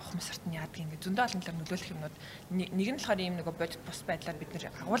ухамсарт нь яадаг ингээд зөндөө олон талаар нөлөөлөх юмнууд нэг нь болохоор ийм нэг бодит бус байдлаар бид нэр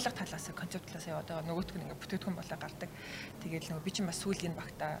агуулга талаас концепт талаас яваад байгаа нөгөөтг нь ингээд бүтээгдэхүүн болоо гардаг. Тэгээд нөгөө би чинь бас сүүлийн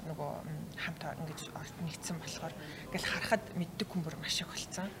багта нөгөө хамт ингээд нэгдсэн болохоор ингээд харахад мэддэг хүн бүр маш их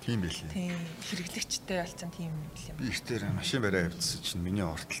болцсон. Тийм байлээ. Тийм хэрэглэгчтэй болцсон тийм юм. Би ихтер машин бариа явуулсан чинь миний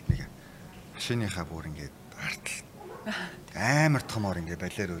ортолт нэг машиныхаа бүр ингээд артал амар томор ингээ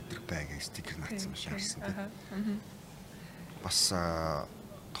балер өдрөг бай гэж стикер наацсан маш харсан тийм. Бас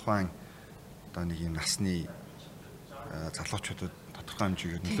тухайн одоо нэг юм насны залуучуудад тодорхой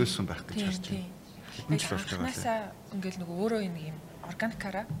хэмжээгээр нөлөөлсөн байх гэж харж байна. Хэдэн жил болж байгаа лээ. Ингээл нөгөө өөрөө нэг юм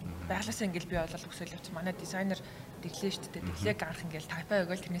органикаараа байглаасаа ингээл би болол өсөөл явсан. Манай дизайнер дэглээ шүү дээ. Дэглээг анх ингээл тайпаа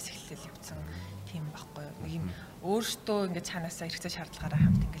өгөөл тэрнээс эхлээл явсан тийм байхгүй юу. Нэг юм өөртөө ингээд цаанаасаа хэрэгцээ шаардлагаараа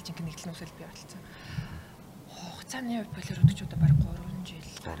хамт ингээл жинхэнэ нэгдлэн өсөөл би болцсон. Цааны хувьд балер өдөгчдөө баг 3 жил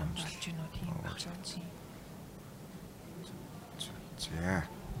гарсан болж гинөө тийм багшаа. За.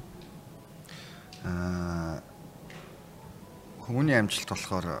 Хүмүүний амжилт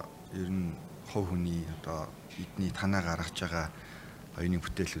болохоор ер нь хувь хүний одоо эдний танаа гаргаж байгаа оюуны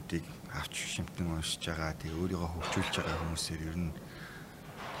бүтээлүүдийг авч шимтэн уншиж байгаа тэгээ өөрийгөө хөгжүүлж байгаа хүмүүсээр ер нь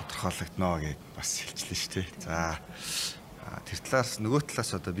тодорхойлогдно гэж бас хэлчихлээ шүү дээ. За. Тэр талаас нөгөө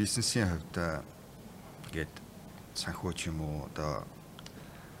талаас одоо бизнесийн хувьд гээд санхүү ч юм уу одоо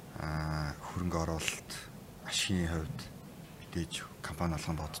хөрөнгө оруулалт ашигын хувьд мэдээж компани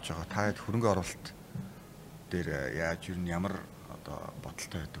алган бодож байгаа. Та хөрөнгө оруулалт дээр яаж юу ямар одоо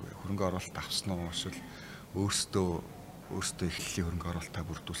бодолтой байдаг вэ? Хөрөнгө оруулалт авсан уу эсвэл өөртөө эхлэлийн хөрөнгө оруулалтаа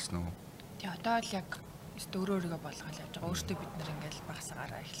бүрдүүлсэн үү? Тэгээ одоо л яг өөрийгөө болгоод явж байгаа. Өөртөө бид нэр ингээл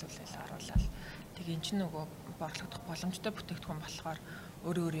багасаагаараа эхлүүлэл оруулаад тэгээ эн чинь нөгөө борлогдох боломжтой бүтээгдэхүүн болохоор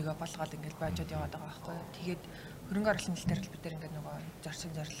өөрийгөө болгоод ингээл байжод яваад байгаа байхгүй юу? Тэгээд хөрөнгө оруулалтын тал дээр бид ингээд нөгөө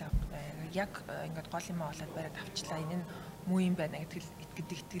зорсон зорилго яг ингээд гол юм болоод бариад авчлаа. Энэ нь муу юм байна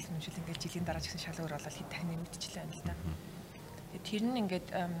гэдэг итгэл үнэмшил ингээд жилийн дараа ч гэсэн шал өөр болоод хэд тахны мэдчихлээ юм л да. Тэгээд тэр нь ингээд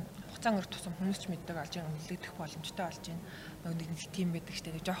хугацаан өнгөрөх тусам хүмүүс ч мэддэг олж байгаа нөлөөлөх боломжтой болж байна. Нөгөө нэг тийм байдаг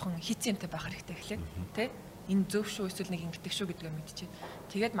штэ нэг жоохон хийцэн юмтай байх хэрэгтэй эхлээд тий. Энэ зөв шүү эсвэл нэг ингэдэг шүү гэдгээ мэдчихээн.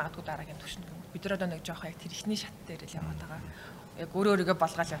 Тэгээд магадгүй дараагийн түвшинд бид нар одоо нэг жоохон яг тэр ихний шат дээр л яваад байгаа. Яг өөрийгөө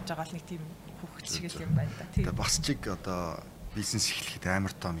болгоод явж байгаа л нэг тийм хүүхэд шиг л юм байна да. Тэгээ бас чиг одоо бизнес эхлэхэд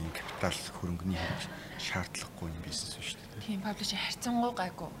амар том юм капитал хөрөнгөний хэмж шаардлагагүй юм бизнес шүү дээ. Тийм паблиш харьцангуй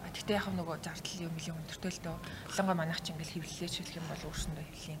гайгүй. Гэхдээ яг нөгөө зардал юм билийн өндөртэй л дөө. Ялангуяа манайх ч ингээл хэвлэлээ шилэх юм бол өөрсөндөө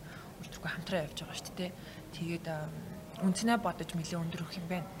хэвлийн үйлдвэргүй хамтраа явж байгаа шүү дээ. Тэгээд үнцнээ бодож нэлээд өндөр өгөх юм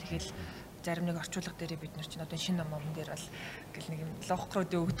байна. Тэгэл зарим нэг орчуулга дээр бид нар чинь одоо шинэ номон дээр бол ингээл нэг юм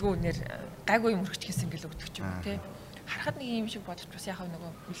логокрууд өгдгөө үнээр гайгүй юм өргөч гэсэн ингээл өгдөг ч юм уу тий. Харахад нэг юм шиг бодож бас яхаа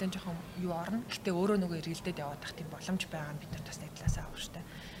нөгөө нэлээд жоохон юу орно. Гэтэ өөрөө нөгөө эргэлдээд яваад тах тийм боломж байгаа нь бид нар бас нэг талаасаа авах штэ.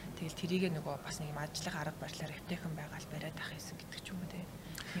 Тэгэл тэрийг нөгөө бас нэг юм ажиллах арга барилаар эвтэйхэн байгаал бариад ах юмсан гэдэг ч юм уу тийм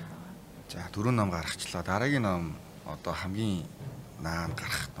байгаа. За 4 ном гаргачлаа. Дараагийн ном одоо хамгийн наан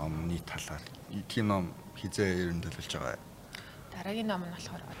гарах номны талаар тийм ном хизээ ер нь төлөвлөж байгаа. Дараагийн ном нь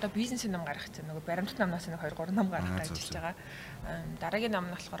болохоор одоо бизнесийн ном гаргах гэсэн нөгөө баримтат номноос нэг 2 3 ном гаргах гэж ажиллаж байгаа. Дараагийн ном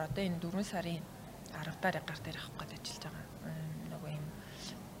нь болохоор одоо энэ 4 сарын 10 дараа гар дээр авах гэж ажиллаж байгаа. Нөгөө юм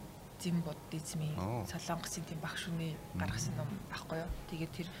зин буддизмын солонгосын тийм багш хүний гаргасан ном байхгүй юу.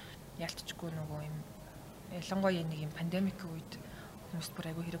 Тэгээд тэр ялтчгүй нөгөө юм ялангуяа нэг юм пандемикийн үед хүмүүст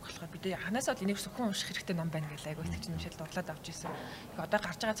бүр айгүй хэрэг болохоор бид анханасаа бол энийг зөвхөн унших хэрэгтэй ном байна гэж айгүй итгэж уншаад дурлаад авч ирсэн. Яг одоо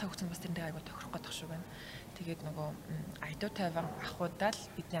гарч байгаа цаг хугацаанд бас тэрнийг айгүй тохирох гэдэг шүү байна. Тэгээд нөгөө айдуу тайван ахуудаа л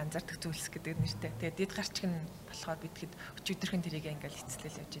бидний анзаардаг зүйлс гэдэг нэртэй. Тэгээд дид гарчиг нь болохоор бидгэд өчигдөрхөн тэрийг ингээл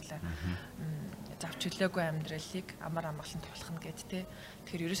эцэлэл явж илаа. Завч хөлөөгүй амьдралыг амар амгалан тулах нь гэд тэ.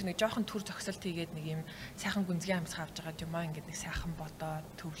 Тэгэхээр ерөөс нэг жоохон төр зөксөлт хийгээд нэг юм сайхан гүнзгий амьсгаа авч байгаа юм аа ингээд нэг сайхан бодоод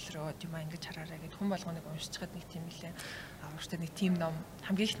төвлөрөөд юм аа ингэж хараарай гэд хүн болгоныг уншчихад нэг тийм нэлээ аварчтай нэг тим ном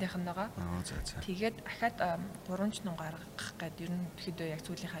хамгийн ихнийх нь байгаа. Тэгээд ахаад 3 ном гаргах гээд ер нь ихэд яг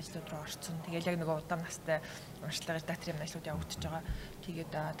сүүлийн ажлууд руу орсон. Тэгээд яг нөгөө удаан настай уншлагын редактор юм ажлууд явагдаж байгаа.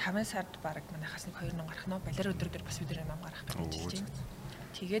 Тэгээд 5 сард баг манайхаас нэг 2 ном гарах нь балер өдөр дээр бас бидний ном гарах гэж ажиллаж байна.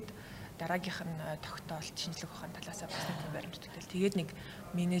 Тэгээд дараагийнх нь тогтоолт шинжлэх ухааны талаас бас нэг баримттай. Тэгээд нэг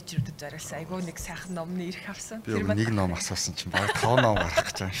менежерүүдэд зориулсан айгүй нэг сайхан номны ирэх авсан. Тэр нэг ном асуусан чинь баг 5 ном гарах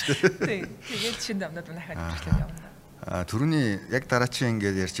гэж байгаа юм шүү дээ. Тийм. Тэгээд шинэ номнууд манайхад бичлэг явна. Түрүүний яг дараачийн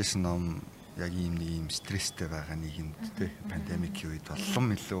ингээд ярьжсэн ном яг ийм стресстэй байгаа нийгэмд те пандемикийн үед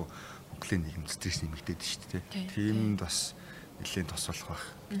олон илүү Монголын нийгэм стресс нэмэгдээд шүү дээ. Тиймд бас нэлээд тус болох байх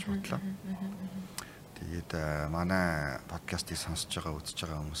гэж бодлоо. Тэгээд манай подкастыг сонсож байгаа үзэж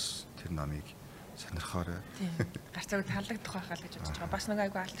байгаа хүмүүс тэр номыг сонирхоорой. Тийм. Гарцааг таалагдах байхаа л гэж бодож байгаа. Бас нэг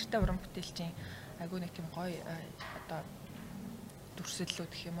айгүй альтертай уран бүтээлчийн айгүй нэг тийм гоё одоо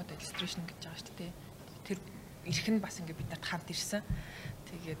дүрсэллүүд гэх юм уу иллюстрашн гэж байгаа шүү дээ. Тэр ирэх нь бас ингээд бид нарт хамт ирсэн.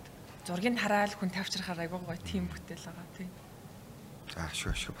 Тэгээд зургийг хараад хүн тавьчрахаар айгүй гоё тийм бүтээл байгаа тийм. За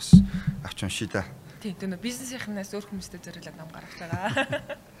ашиг бас авч уншия да. Тийм тэр бизнесийнхнээс өөр хүмүүстэй зориулаад ном гаргаж байгаа.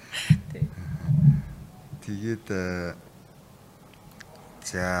 Тийм. Тэгээд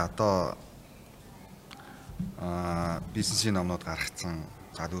за одоо бизнесийн номнууд гаргацсан.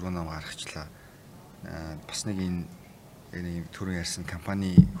 За 4 ном гаргачлаа. Бас нэг энэ түрүүн ярьсан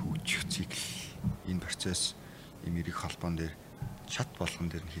компани хөгжих цикл энэ процесс ийм эрэг холбоон дээр чат болгон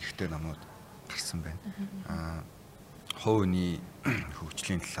дээр хэрэгтэй номнууд гарсан байна. Хувийн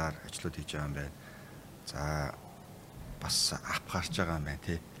хөгжлийн талаар ажлууд хийж байгаа юм байна. За бас ап гарч байгаа юм байна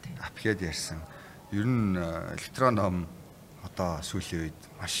тий. Ап гээд ярьсан. Ер нь электрон ном одоо сүүлийн үед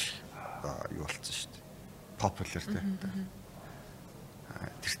маш юу болсон шүү дээ. Популяр тий.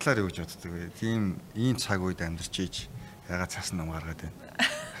 Тэр талаар юу гэж боддог вэ? Тийм ийм цаг үед амьдарч ийж ягаад цаасан ном гаргаад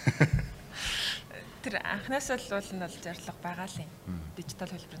байна? Тэр анхнаасаа л нь бол зорилго байгаа л юм.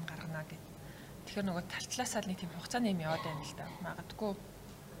 Дижитал хөлбөрөнд гаргана гэдэг. Тэгэхээр нөгөө талтлаасаа л нэг тийм хугацааны юм яваад байна л да. Магадгүй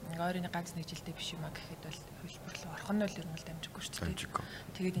ойрын ганц нэг жилдээ биш юм а гэхэд бол хөлбөр рүү орох нь л ер нь л дамжиггүй шүү дээ.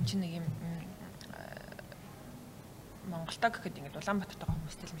 Тэгээд эн чинь нэг юм Монголтаа гэхэд ингээд Улаанбаатартайгаа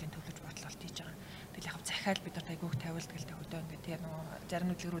хүмүүстэй л нэлийн төвлөж бодлолт хийж байгаа. Тэгэл яг захиал бид нар айгүйх тавилдаг л да хөдөө ингээд тэр нөгөө зарим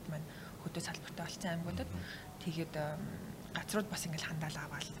нүдлгэрүүд маань хөдөө салбартай болсон аймагуудад тэгээд газрууд бас ингээд хандаал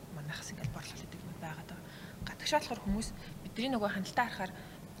аваад манайхас ингээд борлол хийдэг юм байгаад байгаа. Гадагшаа болохоор хүмүүс бидний нөгөө хандлтаа харахаар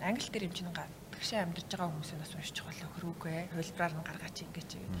англи дээр юм чинь гадагшаа амьдарч байгаа хүмүүсээс бас уншиж байгаа хөрвүүгүй хөлбраар нь гаргаач ингэж.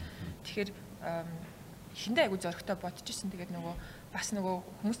 Тэгэхээр эхэндээ айгүй зөрөгтэй бодож ирсэн. Тэгээд нөгөө бас нөгөө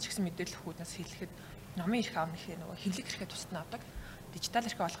хүмүүс ч гэсэн мэдээлэл хүүднээс хэлэхэд номын эрх аавны хэ нөгөө хэвлэг эрхээ тусдаа авдаг. Дижитал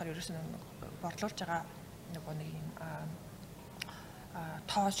эрхээ болохоор ерөөсөө борлуулж байгаа нөгөө нэг юм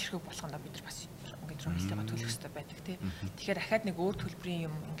тоож хэрэг болгоно бид нар бас ингээд роялтигаа төлөх хэрэгтэй байдаг тий. Тэгэхээр дахиад нэг өөр төлбөрийн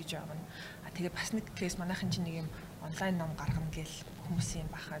юм ингэж явна. Тэгээ бас нэг кейс манайхан чинь нэг юм онлайн ном гаргана гээл хүмүүсийн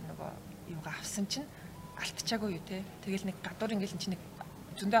бахаа нөгөө юугаа авсан чинь алтчаагүй юу тий. Тэгэл нэг гадуур ингээл чинь нэг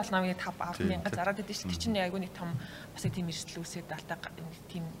зөндөө олон намын 5-10,000 зараад идэв шүү. Тэр чинь айгүй нэг том бас нэг тийм эрсдэл үүсээд алтаа нэг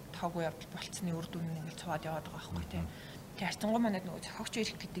тийм тоогүй явдал болцсны үр дүн нь ингээл цуваад яваад байгаа байхгүй тий. Тэгээ арцангуй манайд нөгөө зохиогч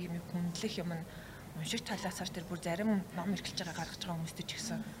эрх гэдэг юм хүндлэх юм нь уншигч талаасаар тэр бүр зарим ном эрхэлж байгаа гаргаж байгаа хүмүүстэй ч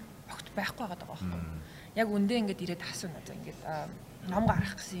гэсэн огт байхгүй байгаа байхгүй. Яг үндэ ингээд ирээд асууна. За ингээд ном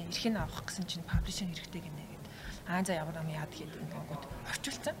гаргах гэсэн, эрхийг авах гэсэн чинь паблишинг хэрэгтэй гинэ гэдэг. За ямар ном яад гэдэг ингээд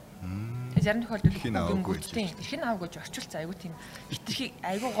орчуулсан. Зарим тохиолдолд эрхийг аав гэж орчуулсан. Айгу тийм хитрхи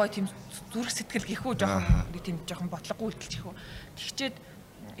айгу гой тийм зүрх сэтгэл гэхүү жоохон тийм жоохон бодлогогүй хэлчихв. Тэгчээд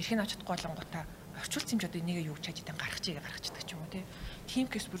эрхийг авч чадахгүй болонгуудаа орчуулсан юм ч одоо энийг юу ч хажидаа гаргах чаддаг ч юм уу тийм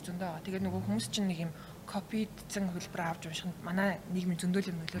кейс бүр зөндөө байгаа. Тэгээд нөгөө хүмүүс чинь нэг юм копидсан хөлбөр авч уншихад манай нийгмийн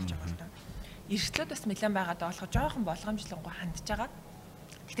зөндөл юм нөлөөлж байгаа л да. Эрсдлүүд бас нэлээд байгаа даа болохоор жоохон болгоомжлонгой хандж байгаа.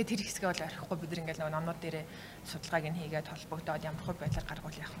 Гэтэ тэр хэсгээ бол орхихгүй бид нэг нөгөө номнууд дээрээ судалгааг нь хийгээд холбогдоод ямар хөө байдлаар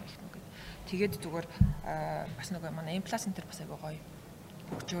гаргуул яах вэ гэх мэт. Тэгээд зүгээр бас нөгөө манай Implus Center бас айгүй гоё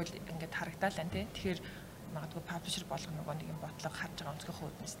хөгжөөл ингээд харагдаад байна тий. Тэгэхээр магадгүй паблишер болгоно нөгөө нэг юм бодлого харж байгаа өнцгөө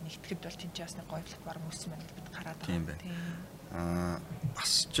хөөднөс нэгтгэхэд бол тэнцээ бас нэг гоё платформ үүссэн байна бид хараад байгаа. Тийм.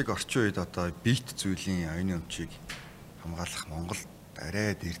 Бас чиг орчин үед одоо бит зүйлийн оюуны өмчийг хамгаалах Монголд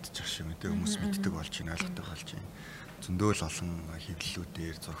арай дэрдэж байгаа шиг мэдээ хүмүүс мэддэг болж байна, ойлгодог болж байна. Зөндөө л олон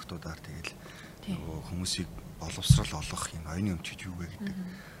хэвлэлүүдээр, зургатуудаар тэгэл нөгөө хүмүүсийг боловсрал олгох энэ оюуны өмчөж юу вэ гэдэг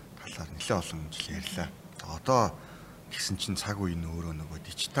талаар нэлээд олон жил ярьлаа. Одоо тэгсэн чинь цаг үе нь өөрөө нөгөө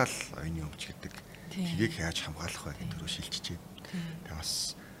дижитал оюуны өмч гэдэг тэрийг яаж хамгаалах вэ гэдэг рүү шилжиж байна. Тэгээ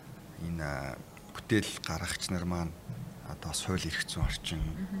бас энэ бүтээл гаргагч нар маань одоо соёл эрх зүйн орчин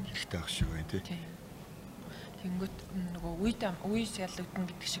хэрэгтэй байх шиг байна тий. Тэнгүүт нөгөө үеэс ялагдана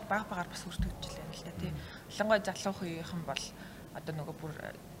гэдэг шиг баг багаар бас өртөгдөж байна л да тий. Ялангуяа залуу үеийнхэн бол одоо нөгөө бүр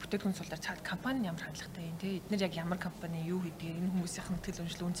бүтээгдэхүүн суулаар цаад компани ямар хандлагатай юм тий. Эдгээр яг ямар компани юу хийдэг энэ хүмүүсийн сэтгэл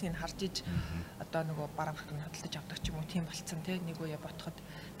үнэмшил үнцнийг харж иж одоо нөгөө бараа бүртгэн хөдөлж авдаг ч юм уу тийм болцсон тий. Нэг үе ботход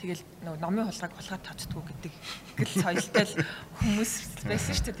тэгэл нөгөө номын хулгайг хулгай тооцдгоо гэдэг гэл соёлтой л хүмүүс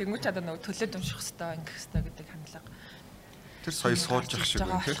байсан шүү дээ. Тэнгүүч одоо нөгөө төлөөд унших хэвээр ингэх хэвээр гэдэг хандлага тэр соёл суулж ах шиг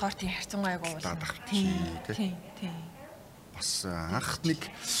байна тий. болохоор тийм хайрцан гайгүй бол тий. Бас анх нэг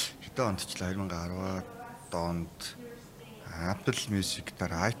хэдэн онд ч 2010-ад онд Apple Music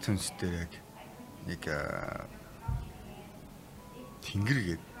дээр iTunes дээр яг нэг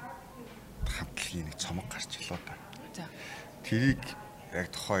Тэнгэргээд хамтлагийн нэг цомог гарч ирлээ да. За. Тэрийг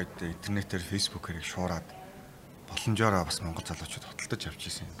яг тухайд интернетээр Facebook-ээр шуураад боломжоор бас монгол залуучууд хөдөлтөж авч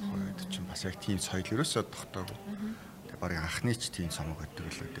ирсэн. Тухайд чинь бас яг тийм соёл ерөөсөө тогтоогүй. Тэгээ барыг анхны ч тийм цомог өгдөг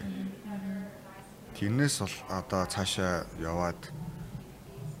л үү. Тэрнээс бол одоо цаашаа яваад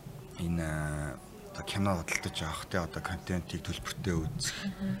энэ кино хөдөлтөж авах те одоо контентийг төлбөртэй үзэх.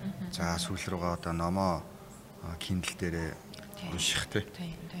 За сүүл рүүгээ одоо номоо Kindle дээрээ унших те.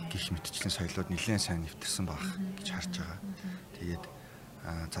 Гэх мэтчлийн соёлууд нэлээд сайн нэвтэрсэн баг гэж харж байгаа. Тэгээд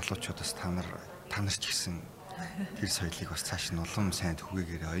залуучуудаас та нар ч гэсэн тэр соёлыг бас цааш нь улам сайн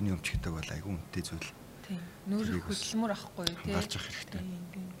түгээгээрээ оюуны өмч гэдэг бол айгүй үнэтэй зүйл. Тийм. Нүүрх хөдөлмөр авахгүй тий. Гарч явах хэрэгтэй.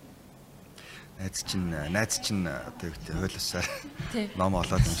 Найз чинь одоо юу гэдэг хойлосоор ном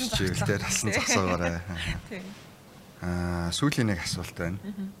олоод уншиж ивэл тэр хасан зогсоогоорой. Тийм. Сүүлийн нэг асуулт байна.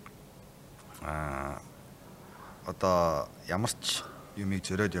 Одоо ямар ч юмыг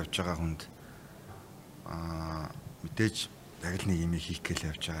зөрөөд явж байгаа хүнд мэдээж яг л нэг юм хийх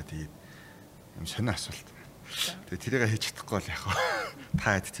гээл явж байгаа. Тэгээд юм сонио асуулт. Тэгээд тэрийг хийж чадахгүй бол яг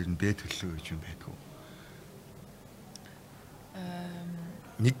та хэд тэр нь бэ төлөө гэж юм байдгүй.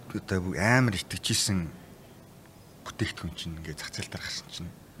 Нэг одоо амар итгэжсэн бүтээгдэхүүн чинь ингээд зах зээл дээр гарсан чинь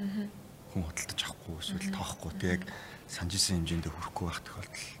хүн хөдөлтөж авахгүй эсвэл тоохгүй тэг яг санаж исэн хэмжээндээ хүрэхгүй байх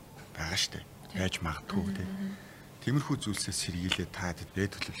тохиолдол байгаа штэ. Яаж магадгүй тэг. Тиймэрхүү зүйлсээс сэргийлээ та хэд бэ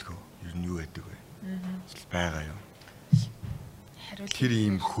төлөвлөгөө ер нь юу байдаг вэ? Байгаа юу? Тэр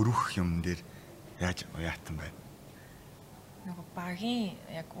ийм хөрөх юм дээр яаж уяатан байна? Нөгөө багийн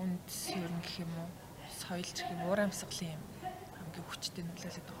яг үндэс ер нь гэх юм уу? Соёл гэх юм уур амьсгалын юм хамгийн хүчтэй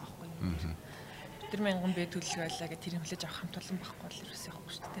нөлөөлөд байгаа байхгүй юу? Тэр мянган бэ төлөвлөгөө байлаа гэх тэр хэмлэж авах хамт олон байхгүй л ерөөсөө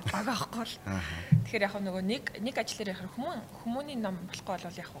явахгүй шүү дээ. Баг авахгүй л. Тэгэхээр яг нөгөө нэг ажлаар яхаар хүмүүний ном болохгүй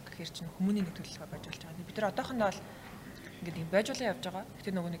бол яг уу гэхээр чинь хүмүүний нэг төлөвлөгөө байж болж байгаа. Бид нар одоохондоо бол ингээд юм байжуулан явж байгаа.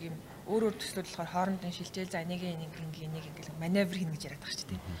 Гэтэ нөгөө нэг юм өөр төслүүд болохоор хоорондын шилжээл за энийг ингээл маневр хийнэ гэж яриад байгаа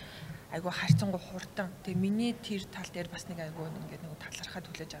шүү дээ. Айгу харьцангуй хурдан. Тэгээ миний тэр тал дээр бас нэг айгу ингээд нөгөө талархаад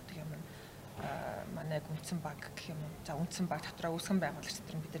хүлээж авдаг юм. Манай үндсэн баг гэх юм уу. За үндсэн баг дотроо үүсгэн байгуулагч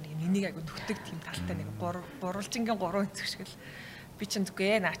дотор бид нар нэг энийг айгу төгтөг тийм талтай нэг буруулжингийн 3 өнцөг шиг л би чинь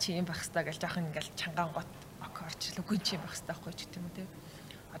зүгээ наа чи юм байх хэвээр гэл жоохон ингээл чангаан гот окорч лүгэн чи юм байх хэвээр байхгүй ч гэдэг юм те.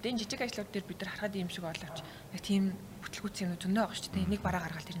 Одоо энэ жижиг ажлууд дээр бид нар харахад юм шиг боловч яг тийм бүтлгүүц юм зөндөө байгаа шүү дээ. Нэг бараа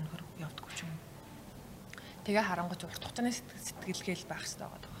гаргаад тэр нөхөр явдаггүй ч юм. Тэгээ харангуйч урт хугацааны сэтгэлгээл байх хэвээр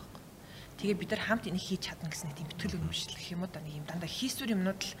байгаа даа. Тэгээ бид нар хамт энийг хийж чадна гэсэн тийм бүтгэл үнэмшил гэх юм уу да нэг юм дандаа хийсвэр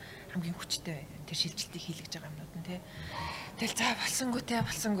юмнууд л хамгийн хүчтэй тэр шилжилтийг хийлгэж байгаа юмнууд нь тий. Тэгэл за болсонгүй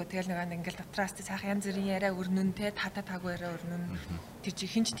тэгэл нэг ингээл дотроос цаах янз бүрийн яриа өрнөн тий та таагүй яриа өрнөн тэр чи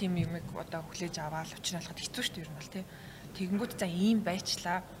хинч тийм юм одоо хүлээж аваад учруулахад хэцүү шүү дээ ер нь бол тий. Тэгэнгүүт за ийм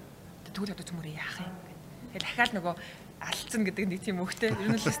байчлаа тэгвэл одоо зүмөрөө яах юм гэх. Тэгэл ахаал нөгөө алдсан гэдэг нэг тийм өгтэй ер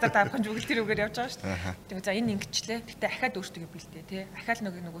нь л стартап хонж үгэл тэр үгээр явж байгаа шүү дээ. Тэгээ за энэ ингэчлээ. Гэтэ ахаад өөртөө бэлдээ тий. Ахаал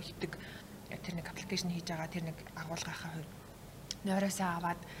нөгөө хитэг тэр нэг аппликейшн хийж байгаа тэр нэг агуулгынхаа хувь нойроосоо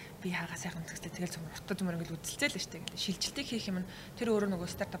аваад би хаагаа сайхан төгсдөө тэгэл зөмөр ингээл үзэлцээл л штэ гэл шилжилтийг хийх юм тэр өөрөө нөгөө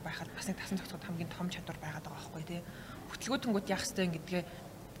стартап байхад бас нэг тасан тогтоход хамгийн том чадвар байгаад байгаа байхгүй тий. Хөтөлгөөтэнгүүд яах хэвээр ингэдгээ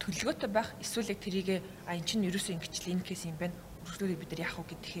төлөвлөгөөтэй байх эсвэл яг тэрийг эн чинь ерөөсөө ингэчлээ энэ кейс юм байна. Өргөжлөлөө бид нар яах вэ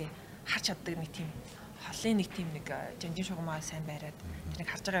гэдгийг харж чаддаг нэг тийм холын нэг тийм нэг жанжин шугамаа сайн байраад тэрийг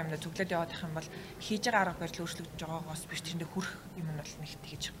харж байгаа юмдаа зөвлөд яваад байх юм бол хийж байгаа арга барил өөрчлөгдөж байгаагаас биш тэрэндээ хүрэх юм нь бол нэг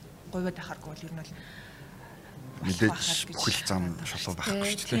тэгж говьод ахааргүй бол ер нь бол мэдээж бүхэл зам шулуу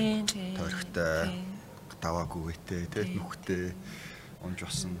байхгүй шүү дээ. Тойрогтой даваагүй үетэй тий нүхтэй унж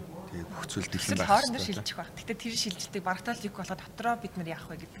басан тэгээ бүх зүйл дэлгэн байх. Хоорондоо шилжих байх. Гэтэ тэр шилжилтийг барагтаал лик болоод дотроо бид нар яах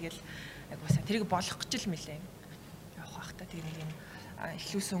вэ гэдгээл яг басаа тэрийг болгох гэж л мэлээ. Явах байх та тэгээ нэг юм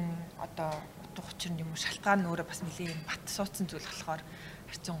ихлүүсэн одоо утга учир юм уу шалтгаан нь өөрөө бас нэлийн бат суудсан зүйл болохоор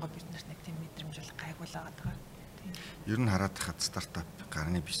харьцангуй бид нарт нэг тийм мэдрэмж бол гайгуулаад байгаа. Ер нь хараад хахад стартап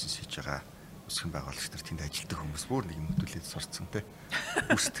гарны бизнес хийж байгаа өсгөн байгуулагч нар тэнд ажилтдаг хүмүүс бүр нэг юм хөдөлгөөд сурцсан те.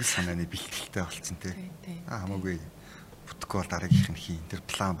 Үстгэл санааны бэлтгэлтэй болцсон те. Хамаагүй бүтггүй бол дараагийнх нь хийн тэр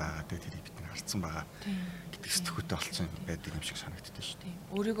план байгаа те тэрийг бид харцсан байгаа. Гэдэг сэтгүүтэй болцсон байдаг юм шиг санагддаг шүү дээ.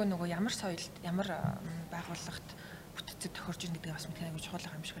 Өөрийгөө нөгөө ямар соёлд ямар байгууллагт бүтцэд тохирж ийн гэдэг бас мэдээ аягүй чухал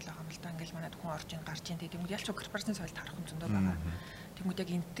юм шиг л байгаа юм л да. Ингээл манайд хүн орж ийн гарч ийн тэгмүүд ялч корпорацийн соёлд харах юм зөндөө байгаа. Тэгмүүд яг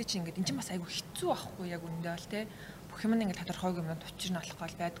энэтэй чи ингээд эн чинь бас аягүй хэцүү байхгүй яг үндэ бол те. Бүх юм нь ингээд тодорхойг юмд учир нь олохгүй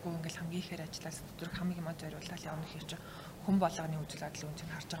бол байдгүй ингээл хамгийн ихээр ажиллаас өдөр хамгийн юм зориулаад явна хэрэг хүн болгоны үзэл бодлыг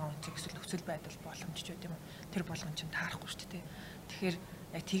үнцийг харж байгаа үнцийг эсвэл нөхцөл байдал боломж ч үгүй юм. Тэр болгон чинь таарахгүй шүү дээ. Тэгэхээр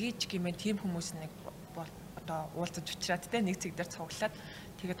яг тгийж гэмээр тийм хүмүүс нэг одоо уулзаж учраад те нэг цэг дээр цуглаад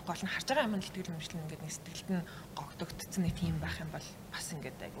тэгээд гол нь харж байгаа юм итгэл мөрчлэн ингээд нэг сэтгэлд нь гогдогдсон нэг тийм байх юм бол бас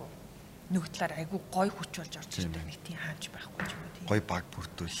ингээд айгу нэг талаар айгу гой хүч болж орж ирдэг нэг тийм хааж байхгүй ч юм уу тийм гой баг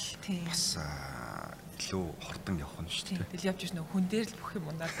бүрдүүл бас илүү хордон явах нь шүү дээ. Тэгэл явж ирсэн хүн дээр л бүх юм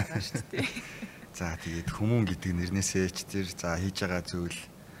унаад байгаа шүү дээ. За тэгээд хүмүүн гэдэг нэрнээсээ ч тэр за хийж байгаа зүйл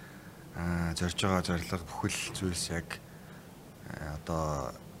зорж байгаа зорилго бүхэл зүйлс яг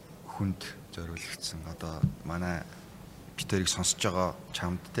одоо хүнд зориулагдсан одоо манай битэрийг сонсож байгаа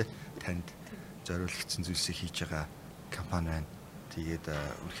чамд те танд зориулагдсан зүйлсийг хийж байгаа компани байна. Тэгээд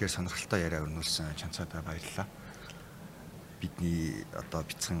үнэхээр сонирхолтой яриа өрнүүлсэн чанцаадаа баярлалаа. Бидний одоо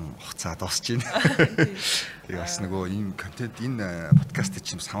бицэн хугацаа дуусч байна. Тэгээд бас нөгөө ийм контент энэ подкаст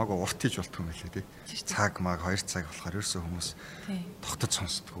чинь хамаагүй урт хийж болтгүй юм байлээ тий. Цаг маг 2 цаг болохоор ерөөсөө хүмүүс тогтож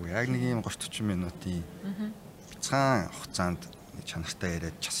сонсдгоо. Яг нэг ийм 30-40 минутын бицэн хугацаанд чанартай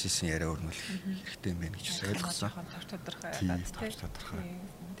яриад час хийсэн яриа өрнүүлэх хэрэгтэй юм байна гэж ойлгосон. Тодорхой тодорхой.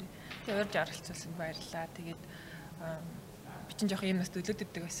 Тэгээд урьж оролцуулсан баярлалаа. Тэгээд би чинь жоох юмнаас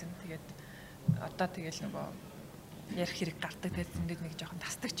төлөөддөг байсан. Тэгээд одоо тэгэл нөгөө ярих хэрэг гардаг тэгээд зингээд нэг жоохон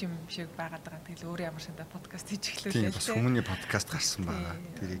тасдаг юм шиг байгаад байгаа. Тэгэл өөрөө ямар сандаа подкаст хийж эхлүүлээ. Тийм бас хүмүүний подкаст гарсан байгаа.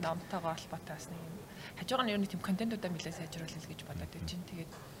 Тэрийг номтойгоо холбоотой бас нэг юм. Хажуугаар нь ер нь тийм контентуудаа нэлээд сайжруулах гэж бодоод байж чинь.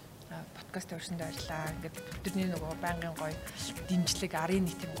 Тэгээд подкаст өрсөндөө ажиллаа. Ингээд бидний нөгөө байнгын гоё дэмжлэг, арын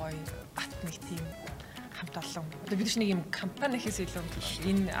нэг тийм гоё бат нэг тийм хамт олон. Одоо бид нэг юм компани хийхээс илүү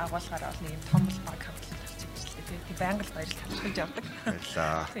энэ агуулгаар бол нэг юм том баг хамтлаг болчих юм шиг тийм. Тэг байнга л баярлал талхаж явдаг.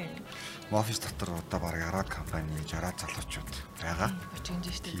 Баярлаа. Офис дотор одоо бараг 10 компани, 60 залуучууд байгаа.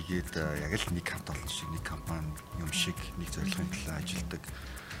 Тэгээд яг л нэг хамт олон шиг нэг компани юм шиг нэг зорилгын төлөө ажилладаг.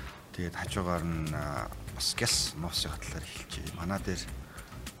 Тэгээд хажуугаар нь бас гяс ноосыг талаар хэлчихье. Манай дээр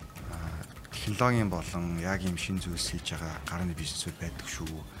технологийн болон яг юм шин зүйлс хийж байгаа гарны бизнесүүд байдаг шүү.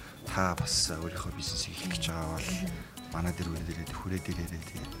 Та бас өөрийнхөө бизнесийг хийх гэж байгаа бол манай дээр хүрээд ирээрээ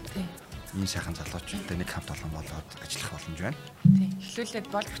тэгээд ийм сайхан залуучуудтай нэг хамт олон болоод ажиллах боломж байна. Тийм. Эхлүүлээд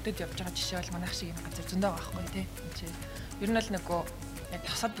бол бүртээд явж байгаа жишээ бол манайх шиг юм газар зөндөө байгаа байхгүй тий. Ер нь л нөгөө яг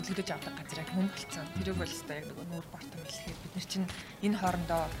тосоод бүлгэрэж авдаг газар яг хүн болцсон. Тэрийг бол өстой яг нөгөө нүүр бартан хэлэхэд бид нар чинь энэ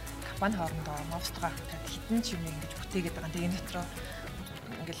хоорондоо компани хоорондоо мовстойгоо хамтраад хитэн ч юм ингэж бүтээгээд байгаа. Тэгээ энэ дотроо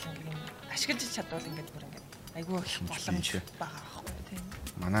ингээл ашиглаж чадвал ингээд бүр ингээд айгүй их боломж байгаа байхгүй тийм.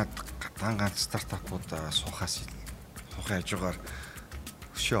 Манайд ганц стартапууд суухаас суухын хажуугаар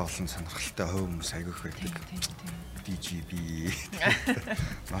өшөө олон сонирхолтой хувь хүмүүс айгүй их байдаг. DGB,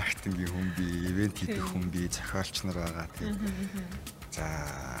 маркетингийн хүн би, ивент хийдэг хүн би, зохиолч нар байгаа тийм. За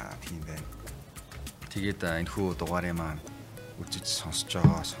тийм байна. Тэгээд энэхүү дугаарыг маань үзэж сонсож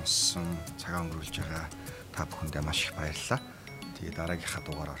байгаа, сонссон, цагаа өнгөрүүлж байгаа та бүхэндээ маш их баярлалаа. Тэгээд дараагийнхаа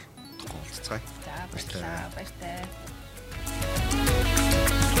дугаараар уулзцгаая. За баярлалаа.